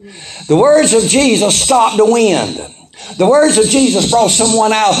 The words of Jesus stopped the wind. The words of Jesus brought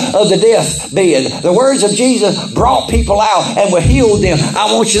someone out of the deathbed. The words of Jesus brought people out and healed them.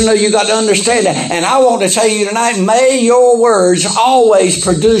 I want you to know you got to understand that. And I want to tell you tonight, may your words always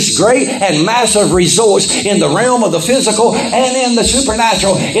produce great and massive results in the realm of the physical and in the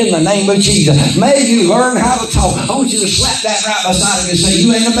supernatural in the name of Jesus. May you learn how to talk. I want you to slap that right beside him and say,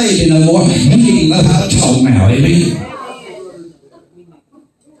 you ain't a baby no more. You can know how to talk now. Amen.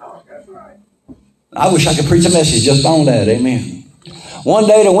 I wish I could preach a message just on that. Amen. One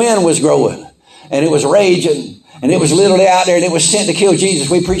day the wind was growing and it was raging and it was literally out there and it was sent to kill Jesus.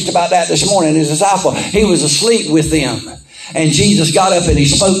 We preached about that this morning. His disciple, he was asleep with them. And Jesus got up and he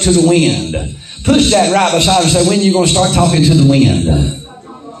spoke to the wind. Push that right beside him and say, when are you going to start talking to the wind?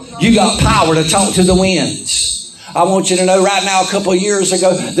 You got power to talk to the winds. I want you to know right now, a couple of years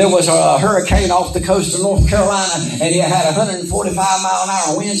ago, there was a hurricane off the coast of North Carolina, and it had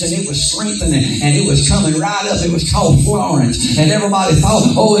 145-mile-an-hour winds, and it was strengthening, and it was coming right up. It was called Florence, and everybody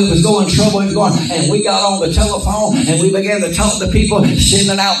thought, oh, it was going trouble, it was going. And we got on the telephone, and we began to talk to people,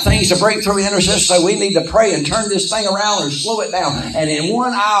 sending out things to break through intercessors. So we need to pray and turn this thing around or slow it down. And in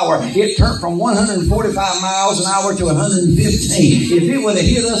 1 hour, it turned from 145 miles an hour to 115. If it would have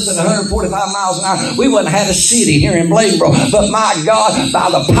hit us at 145 miles an hour, we wouldn't have had a city here in Bladensboro. But my God, by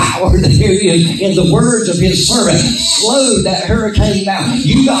the power that there is in the words of his servant, slowed that hurricane down.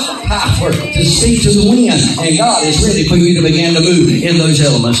 You got the power to speak to the wind, and God is ready for you to begin to move in those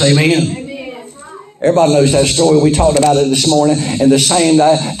elements. Amen. Everybody knows that story. We talked about it this morning. And the same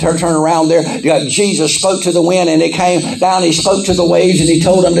day, turn around there, Jesus spoke to the wind and it came down. He spoke to the waves and he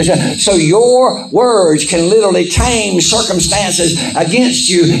told them to shut. So your words can literally tame circumstances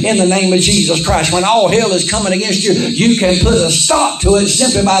against you in the name of Jesus Christ. When all hell is coming against you, you can put a stop to it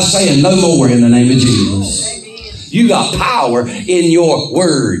simply by saying no more in the name of Jesus. You got power in your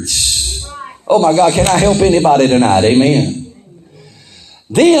words. Oh my God, can I help anybody tonight? Amen.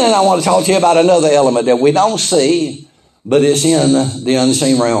 Then I want to talk to you about another element that we don't see, but it's in the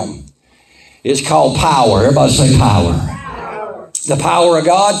unseen realm. It's called power. Everybody say power. The power of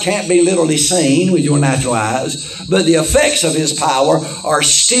God can't be literally seen with your natural eyes, but the effects of his power are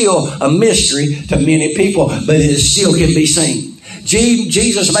still a mystery to many people, but it still can be seen.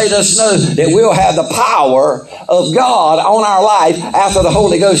 Jesus made us know that we'll have the power of God on our life after the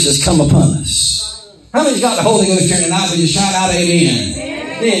Holy Ghost has come upon us. How many's got the Holy Ghost here tonight? Will you shout out amen?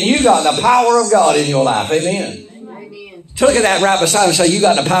 Then you got the power of God in your life. Amen. Amen. Look at that right beside him and say, you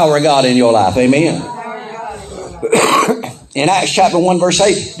got the power of God in your life. Amen. In Acts chapter 1 verse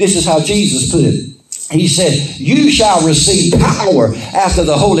 8, this is how Jesus put it. He said, you shall receive power after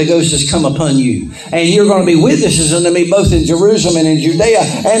the Holy Ghost has come upon you. And you're going to be witnesses unto me both in Jerusalem and in Judea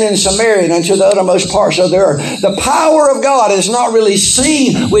and in Samaria and unto the uttermost parts of the earth. The power of God is not really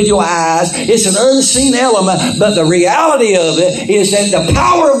seen with your eyes. It's an unseen element. But the reality of it is that the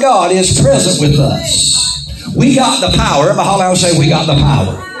power of God is present with us. We got the power. Everybody holler out and say, we got the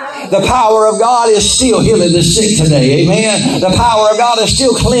power. The power of God is still healing the sick today. Amen. The power of God is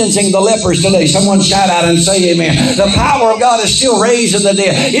still cleansing the lepers today. Someone shout out and say amen. The power of God is still raising the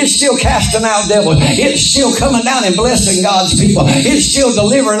dead. It's still casting out devils. It's still coming down and blessing God's people. It's still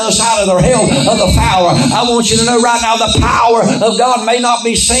delivering us out of the hell of the fowler. I want you to know right now the power of God may not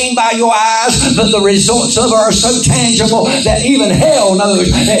be seen by your eyes, but the results of it are so tangible that even hell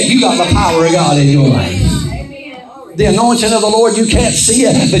knows that you got the power of God in your life. The anointing of the Lord, you can't see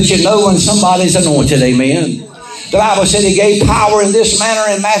it, but you know when somebody's anointed. Amen. The Bible said he gave power in this manner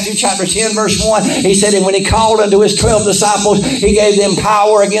in Matthew chapter 10 verse 1. He said, and when he called unto his 12 disciples, he gave them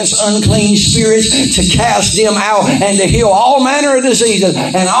power against unclean spirits to cast them out and to heal all manner of diseases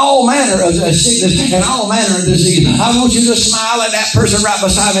and all manner of sickness and all manner of disease. I want you to smile at that person right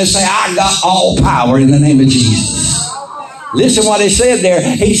beside me and say, I got all power in the name of Jesus. Listen what he said there.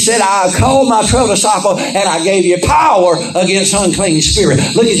 He said, I called my 12 disciples and I gave you power against unclean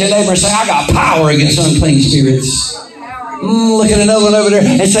spirits. Look at your neighbor and say, I got power against unclean spirits. Look at another one over there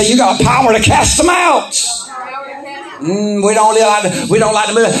and say, you got power to cast them out. We don't like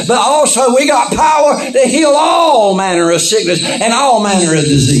to move, but also we got power to heal all manner of sickness and all manner of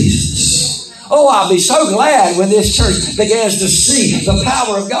diseases. Oh, I'll be so glad when this church begins to see the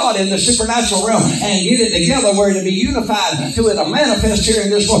power of God in the supernatural realm and get it together where it'll be unified to it'll manifest here in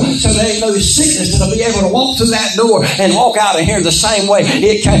this world. So there ain't no sickness that'll be able to walk through that door and walk out of here the same way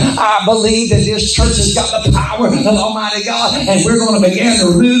it can. I believe that this church has got the power of Almighty God, and we're going to begin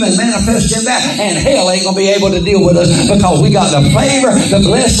to move and manifest in that, and hell ain't going to be able to deal with us because we got the favor, the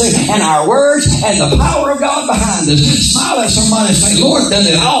blessing, and our words, and the power of God behind us. Smile at somebody and say, Lord, done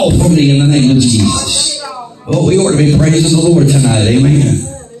it all for me in the name of Jesus. Oh, we ought to be praising the Lord tonight. Amen.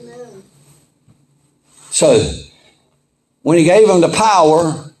 So, when he gave them the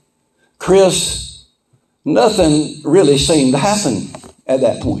power, Chris, nothing really seemed to happen at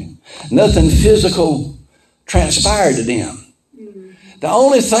that point. Nothing physical transpired to them. The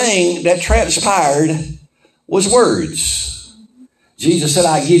only thing that transpired was words. Jesus said,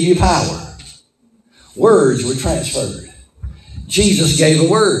 I give you power. Words were transferred. Jesus gave a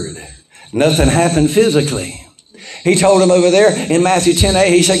word. Nothing happened physically. He told them over there in Matthew 10:8,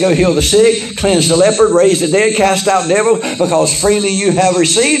 he said, go heal the sick, cleanse the leopard, raise the dead, cast out devils, because freely you have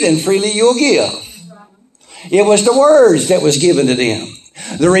received and freely you'll give. It was the words that was given to them.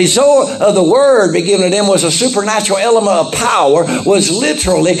 The result of the word being given to them was a supernatural element of power, was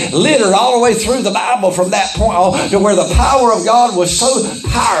literally littered all the way through the Bible from that point on, to where the power of God was so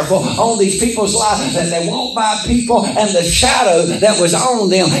powerful on these people's lives that they walked by people and the shadow that was on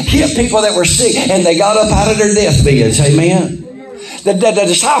them hit people that were sick and they got up out of their deathbeds. Amen. The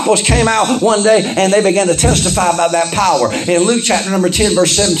disciples came out one day and they began to testify about that power. In Luke chapter number 10,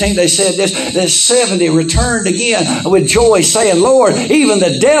 verse 17, they said this, the 70 returned again with joy, saying, Lord, even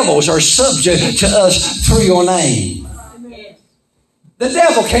the devils are subject to us through your name. The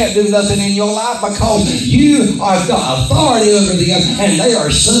devil can't do nothing in your life because you have got authority over them and they are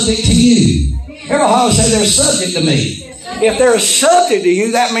subject to you. Everybody say they're subject to me. If they're subject to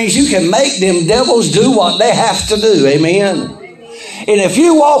you, that means you can make them devils do what they have to do. Amen. And if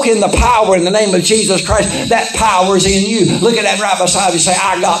you walk in the power in the name of Jesus Christ, that power is in you. Look at that right beside you. Say,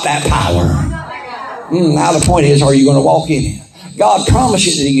 I got that power. Now the point is, are you going to walk in it? God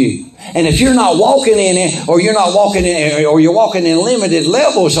promises it to you. And if you're not walking in it, or you're not walking in it, or you're walking in limited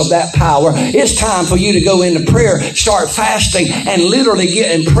levels of that power, it's time for you to go into prayer, start fasting, and literally get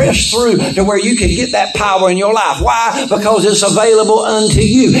and press through to where you can get that power in your life. Why? Because it's available unto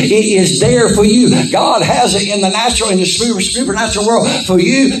you. It is there for you. God has it in the natural, in the supernatural world for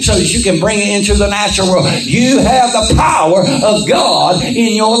you so that you can bring it into the natural world. You have the power of God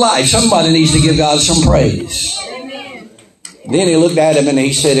in your life. Somebody needs to give God some praise. Then he looked at him and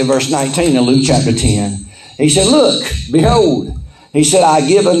he said in verse 19 in Luke chapter 10, he said, look, behold, he said, I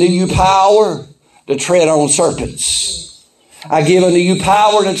give unto you power to tread on serpents. I give unto you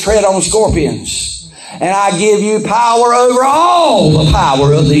power to tread on scorpions. And I give you power over all the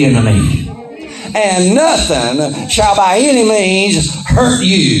power of the enemy. And nothing shall by any means hurt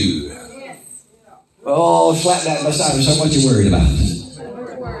you. Oh, slap that beside me. So what you worried about?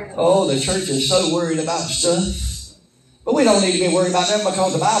 Oh, the church is so worried about stuff. But we don't need to be worried about that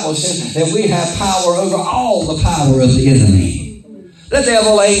because the Bible says that we have power over all the power of the enemy. The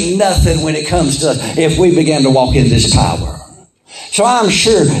devil ain't nothing when it comes to us if we begin to walk in this power. So I'm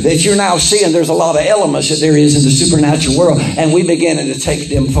sure that you're now seeing there's a lot of elements that there is in the supernatural world, and we beginning to take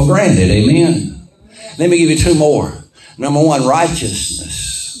them for granted. Amen. Let me give you two more. Number one,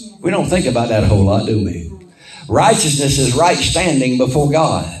 righteousness. We don't think about that a whole lot, do we? Righteousness is right standing before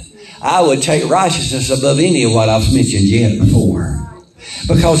God. I would take righteousness above any of what I've mentioned yet before.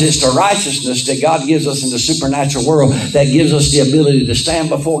 Because it's the righteousness that God gives us in the supernatural world that gives us the ability to stand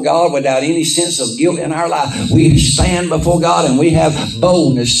before God without any sense of guilt in our life. We stand before God and we have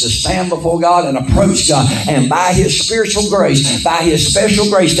boldness to stand before God and approach God. And by His spiritual grace, by His special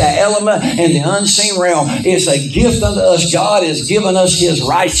grace, that element in the unseen realm is a gift unto us. God has given us His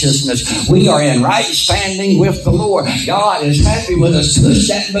righteousness. We are in right standing with the Lord. God is happy with us. Push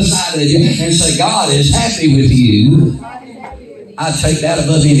that beside of you and say, God is happy with you. I'd take that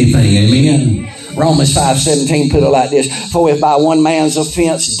above anything. Amen. Romans 5:17 put it like this. For if by one man's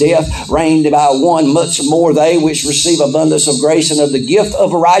offense death reigned by one, much more they which receive abundance of grace and of the gift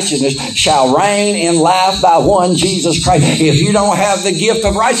of righteousness shall reign in life by one, Jesus Christ. If you don't have the gift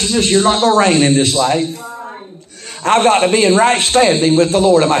of righteousness, you're not going to reign in this life. I've got to be in right standing with the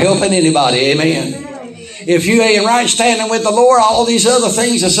Lord. Am I helping anybody? Amen. If you ain't right standing with the Lord, all these other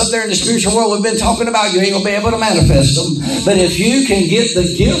things that's up there in the spiritual world we've been talking about, you ain't going to be able to manifest them. But if you can get the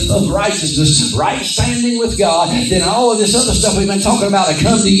gift of righteousness, right standing with God, then all of this other stuff we've been talking about will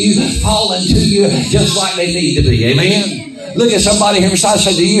come to you, fall into you, just like they need to be. Amen? Look at somebody here beside you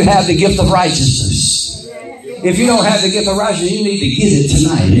and say, do you have the gift of righteousness? If you don't have the gift of righteousness, you need to get it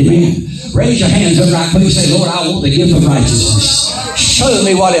tonight. Amen. Raise your hands up right quick and say, Lord, I want the gift of righteousness. Show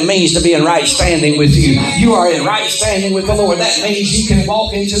me what it means to be in right standing with you. You are in right standing with the Lord. That means you can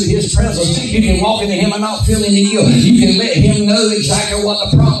walk into His presence. You can walk into Him and not feel any guilt. You can let Him know exactly what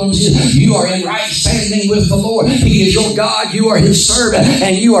the problems is. You are in right standing with the Lord. He is your God. You are His servant.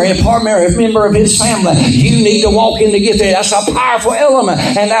 And you are a primary member of His family. You need to walk in to get there. That's a powerful element.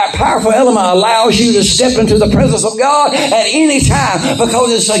 And that powerful element allows you to step into the presence of God at any time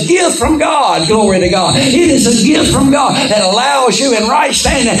because it's a gift from God. Glory to God. It is a gift from God that allows you in right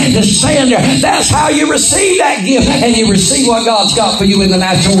standing to stand there. That's how you receive that gift, and you receive what God's got for you in the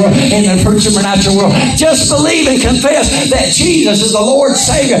natural world, in the supernatural world. Just believe and confess that Jesus is the Lord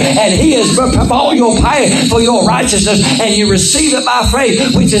Savior, and He has bought your pay for your righteousness, and you receive it by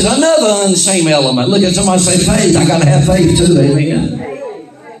faith, which is another unseen element. Look at somebody say, faith. I got to have faith too. Amen.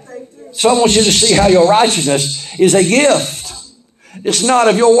 So I want you to see how your righteousness is a gift. It's not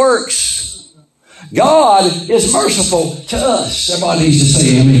of your works. God is merciful to us. Everybody needs to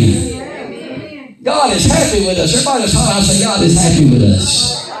say amen. God is happy with us. Everybody that's hot, I say God is happy with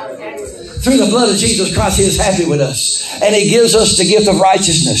us. Through the blood of Jesus Christ, He is happy with us. And He gives us the gift of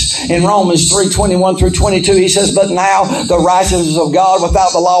righteousness. In Romans 3:21 through 22, He says, but now the righteousness of God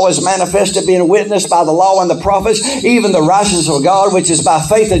without the law is manifested, being witnessed by the law and the prophets, even the righteousness of God, which is by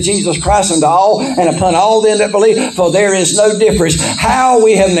faith of Jesus Christ unto all and upon all them that believe. For there is no difference. How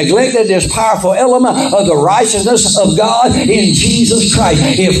we have neglected this powerful element of the righteousness of God in Jesus Christ.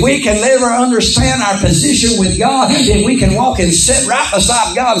 If we can never understand our position with God, then we can walk and sit right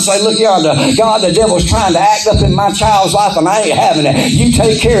beside God and say, look yonder, God, the devil's trying to act up in my child's life and I ain't having it. You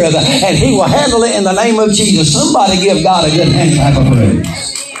take care of it and He will handle it in the name of Jesus. Somebody give God a good hand clap of praise.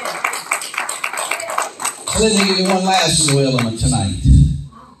 So let me give you one last little element tonight.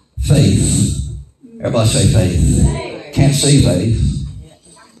 Faith. Everybody say faith. Can't see faith.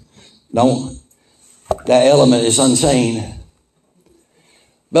 Don't. That element is unseen.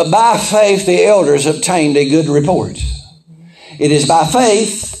 But by faith the elders obtained a good report. It is by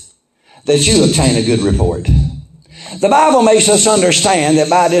faith that you obtain a good report. The Bible makes us understand that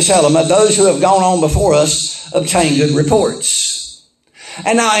by this element, those who have gone on before us obtain good reports.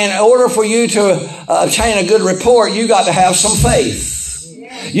 And now, in order for you to obtain a good report, you got to have some faith.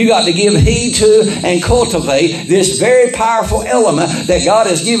 You got to give heed to and cultivate this very powerful element that God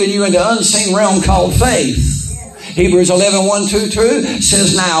has given you in the unseen realm called faith. Hebrews 11:1-2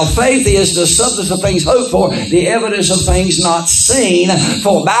 says, now faith is the substance of things hoped for, the evidence of things not seen,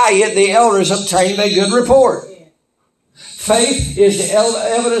 for by it the elders obtained a good report. Faith is the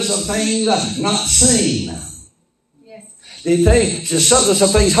evidence of things not seen. The substance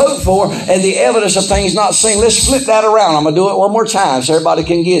of things hoped for and the evidence of things not seen. Let's flip that around. I'm going to do it one more time so everybody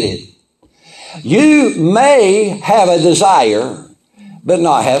can get it. You may have a desire, but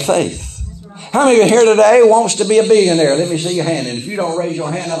not have faith. How many of you here today wants to be a billionaire? Let me see your hand. And if you don't raise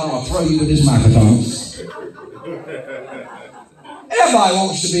your hand up, I'm going to throw you with this microphone. Everybody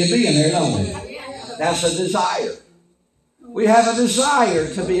wants to be a billionaire, don't we? That's a desire. We have a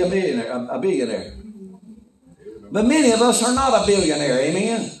desire to be a billionaire. But many of us are not a billionaire.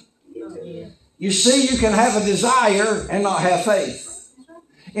 Amen? You see, you can have a desire and not have faith.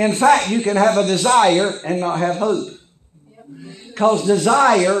 In fact, you can have a desire and not have hope. Because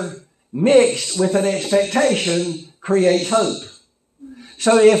desire mixed with an expectation creates hope.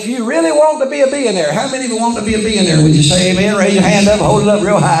 So if you really want to be a billionaire, how many of you want to be a billionaire? Would you say amen? Raise your hand up, hold it up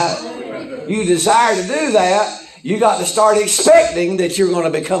real high. You desire to do that, you got to start expecting that you're going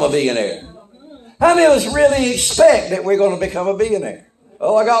to become a billionaire. How many of us really expect that we're going to become a billionaire?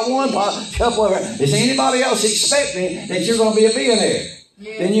 Oh, I got one couple of them. Is anybody else expecting that you're going to be a billionaire?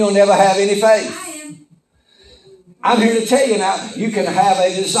 Then you'll never have any faith. I'm here to tell you now, you can have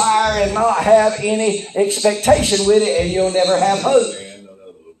a desire and not have any expectation with it, and you'll never have hope.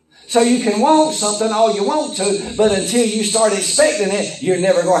 So you can want something all you want to, but until you start expecting it, you're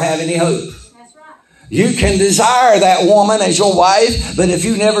never going to have any hope. You can desire that woman as your wife, but if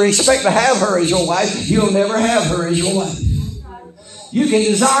you never expect to have her as your wife, you'll never have her as your wife. You can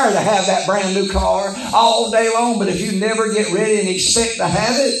desire to have that brand new car all day long, but if you never get ready and expect to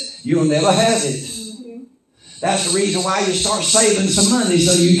have it, you'll never have it. That's the reason why you start saving some money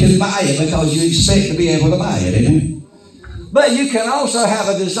so you can buy it, because you expect to be able to buy it. Amen? But you can also have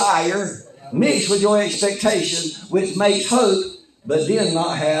a desire mixed with your expectation, which makes hope, but then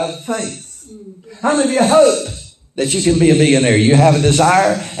not have faith. How many of you hope that you can be a billionaire? You have a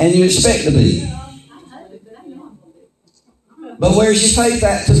desire and you expect to be. But where's your faith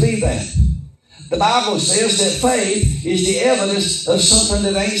at to be that? The Bible says that faith is the evidence of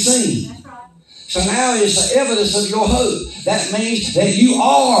something that ain't seen. So now it's the evidence of your hope. That means that you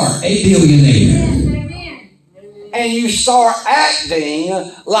are a billionaire. And you start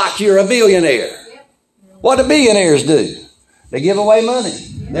acting like you're a billionaire. What do billionaires do? They give away money.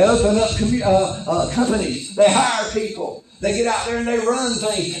 They open up companies. They hire people. They get out there and they run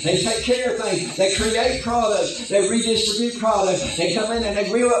things. They take care of things. They create products. They redistribute products. They come in and they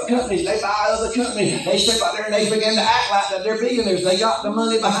grow up companies. They buy other companies. They step out there and they begin to act like that they're billionaires. They got the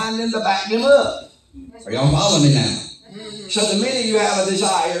money behind them to back them up. Are y'all following me now? So the minute you have a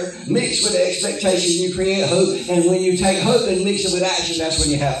desire mixed with the expectation, you create hope. And when you take hope and mix it with action, that's when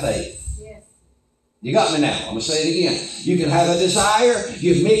you have faith. You got me now. I'm going to say it again. You can have a desire.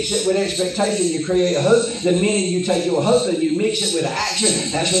 You mix it with expectation. You create a hope. The minute you take your hope and you mix it with action,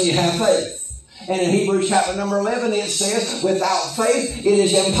 that's when you have faith. And in Hebrews chapter number 11, it says, without faith, it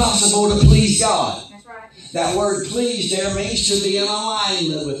is impossible to please God. That's right. That word please there means to be in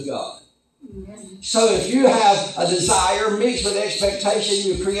alignment with God. So if you have a desire mixed with expectation,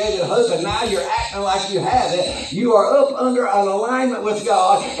 you've created hope, and now you're acting like you have it. You are up under an alignment with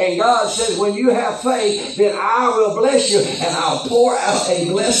God, and God says, when you have faith, then I will bless you, and I'll pour out a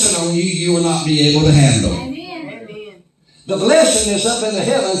blessing on you you will not be able to handle. Amen. The blessing that's up in the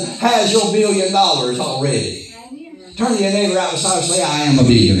heavens has your $1 billion already. Amen. Turn to your neighbor out beside and say, I am a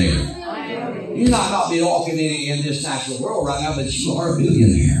billionaire. You might not be walking in this natural world right now, but you are a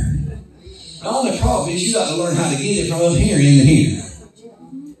billionaire. The only problem is you got to learn how to get it from up here into here.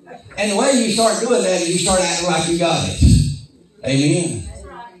 And the way you start doing that is you start acting like you got it. Amen.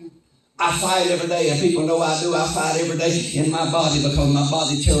 I fight every day, and people know I do. I fight every day in my body because my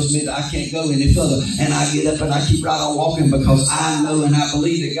body tells me that I can't go any further. And I get up and I keep right on walking because I know and I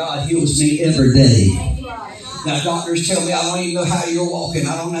believe that God heals me every day. Now, doctors tell me I don't even know how you're walking.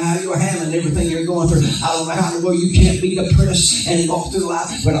 I don't know how you're handling everything you're going through. I don't know how to go. You can't be depressed and walk through life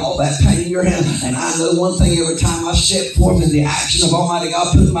with all that pain in your hand. And I know one thing, every time I step forth in the action of Almighty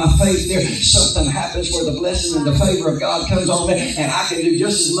God, put my faith there, something happens where the blessing and the favor of God comes on me. And I can do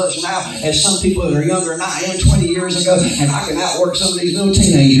just as much now as some people that are younger than I am 20 years ago. And I can outwork some of these little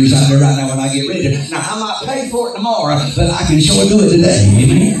teenagers out there right now when I get ready. Now, I might pay for it tomorrow, but I can sure do it today.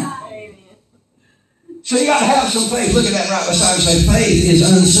 Amen. So you got to have some faith. Look at that right beside and say, faith is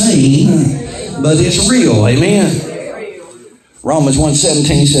unseen, but it's real. Amen. Romans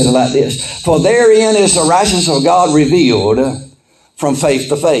 1:17 says it like this. For therein is the righteousness of God revealed from faith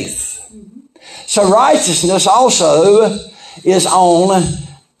to faith. So righteousness also is on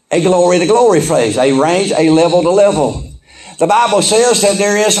a glory to glory phase, a range, a level to level. The Bible says that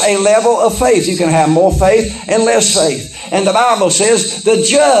there is a level of faith. You can have more faith and less faith. And the Bible says, the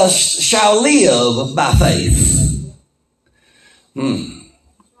just shall live by faith.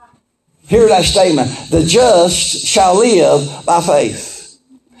 Hear that statement. The just shall live by faith.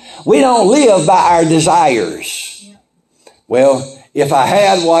 We don't live by our desires. Well, if I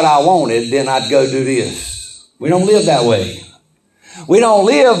had what I wanted, then I'd go do this. We don't live that way. We don't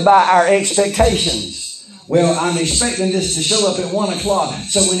live by our expectations. Well, I'm expecting this to show up at 1 o'clock.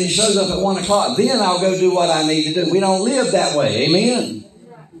 So when it shows up at 1 o'clock, then I'll go do what I need to do. We don't live that way. Amen?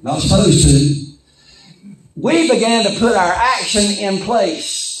 Not supposed to. We began to put our action in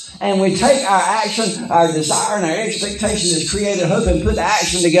place. And we take our action, our desire, and our expectation is created hope and put the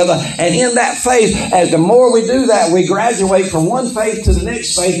action together. And in that faith, as the more we do that, we graduate from one faith to the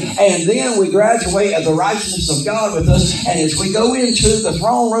next faith. And then we graduate at the righteousness of God with us. And as we go into the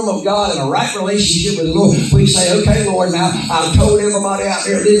throne room of God in a right relationship with the Lord, we say, okay, Lord, now I've told everybody out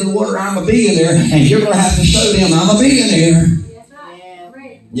there living water I'm a billionaire. And you're going to have to show them I'm a billionaire.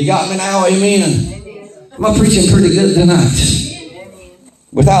 You got me now? Amen. I'm preaching pretty good tonight.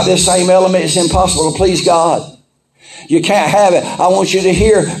 Without this same element, it's impossible to please God. You can't have it. I want you to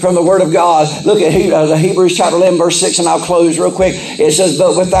hear from the Word of God. Look at Hebrews chapter 11, verse 6, and I'll close real quick. It says,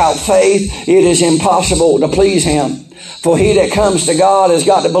 but without faith, it is impossible to please Him. For he that comes to God has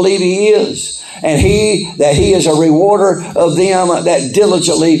got to believe He is. And that He is a rewarder of them that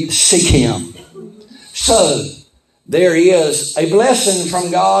diligently seek Him. So, there is a blessing from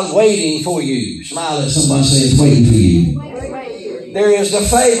God waiting for you. Smile at somebody, say it's waiting for you. There is the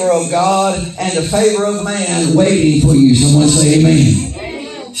favor of God and the favor of man waiting for you. Someone say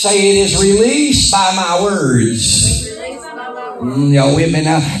amen. Say it is released by my words. Y'all with me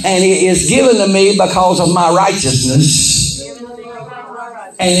now? And it is given to me because of my righteousness.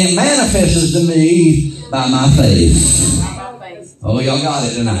 And it manifests to me by my faith. Oh, y'all got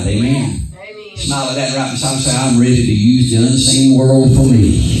it tonight. Amen. Smile at that right beside and say, I'm ready to use the unseen world for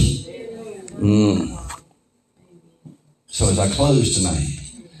me. So as I close tonight,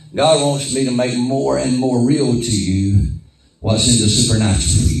 God wants me to make more and more real to you what's in the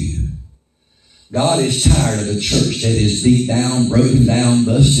supernatural for you. God is tired of a church that is beat down, broken down,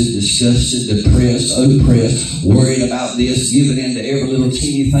 busted, disgusted, depressed, oppressed, worried about this, giving in to every little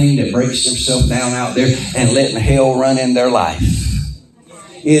teeny thing that breaks themselves down out there and letting hell run in their life.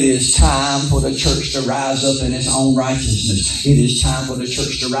 It is time for the church to rise up in its own righteousness. It is time for the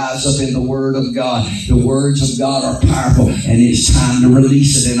church to rise up in the Word of God. The words of God are powerful, and it's time to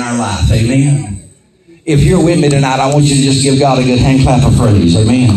release it in our life. Amen. If you're with me tonight, I want you to just give God a good hand clap of praise. Amen.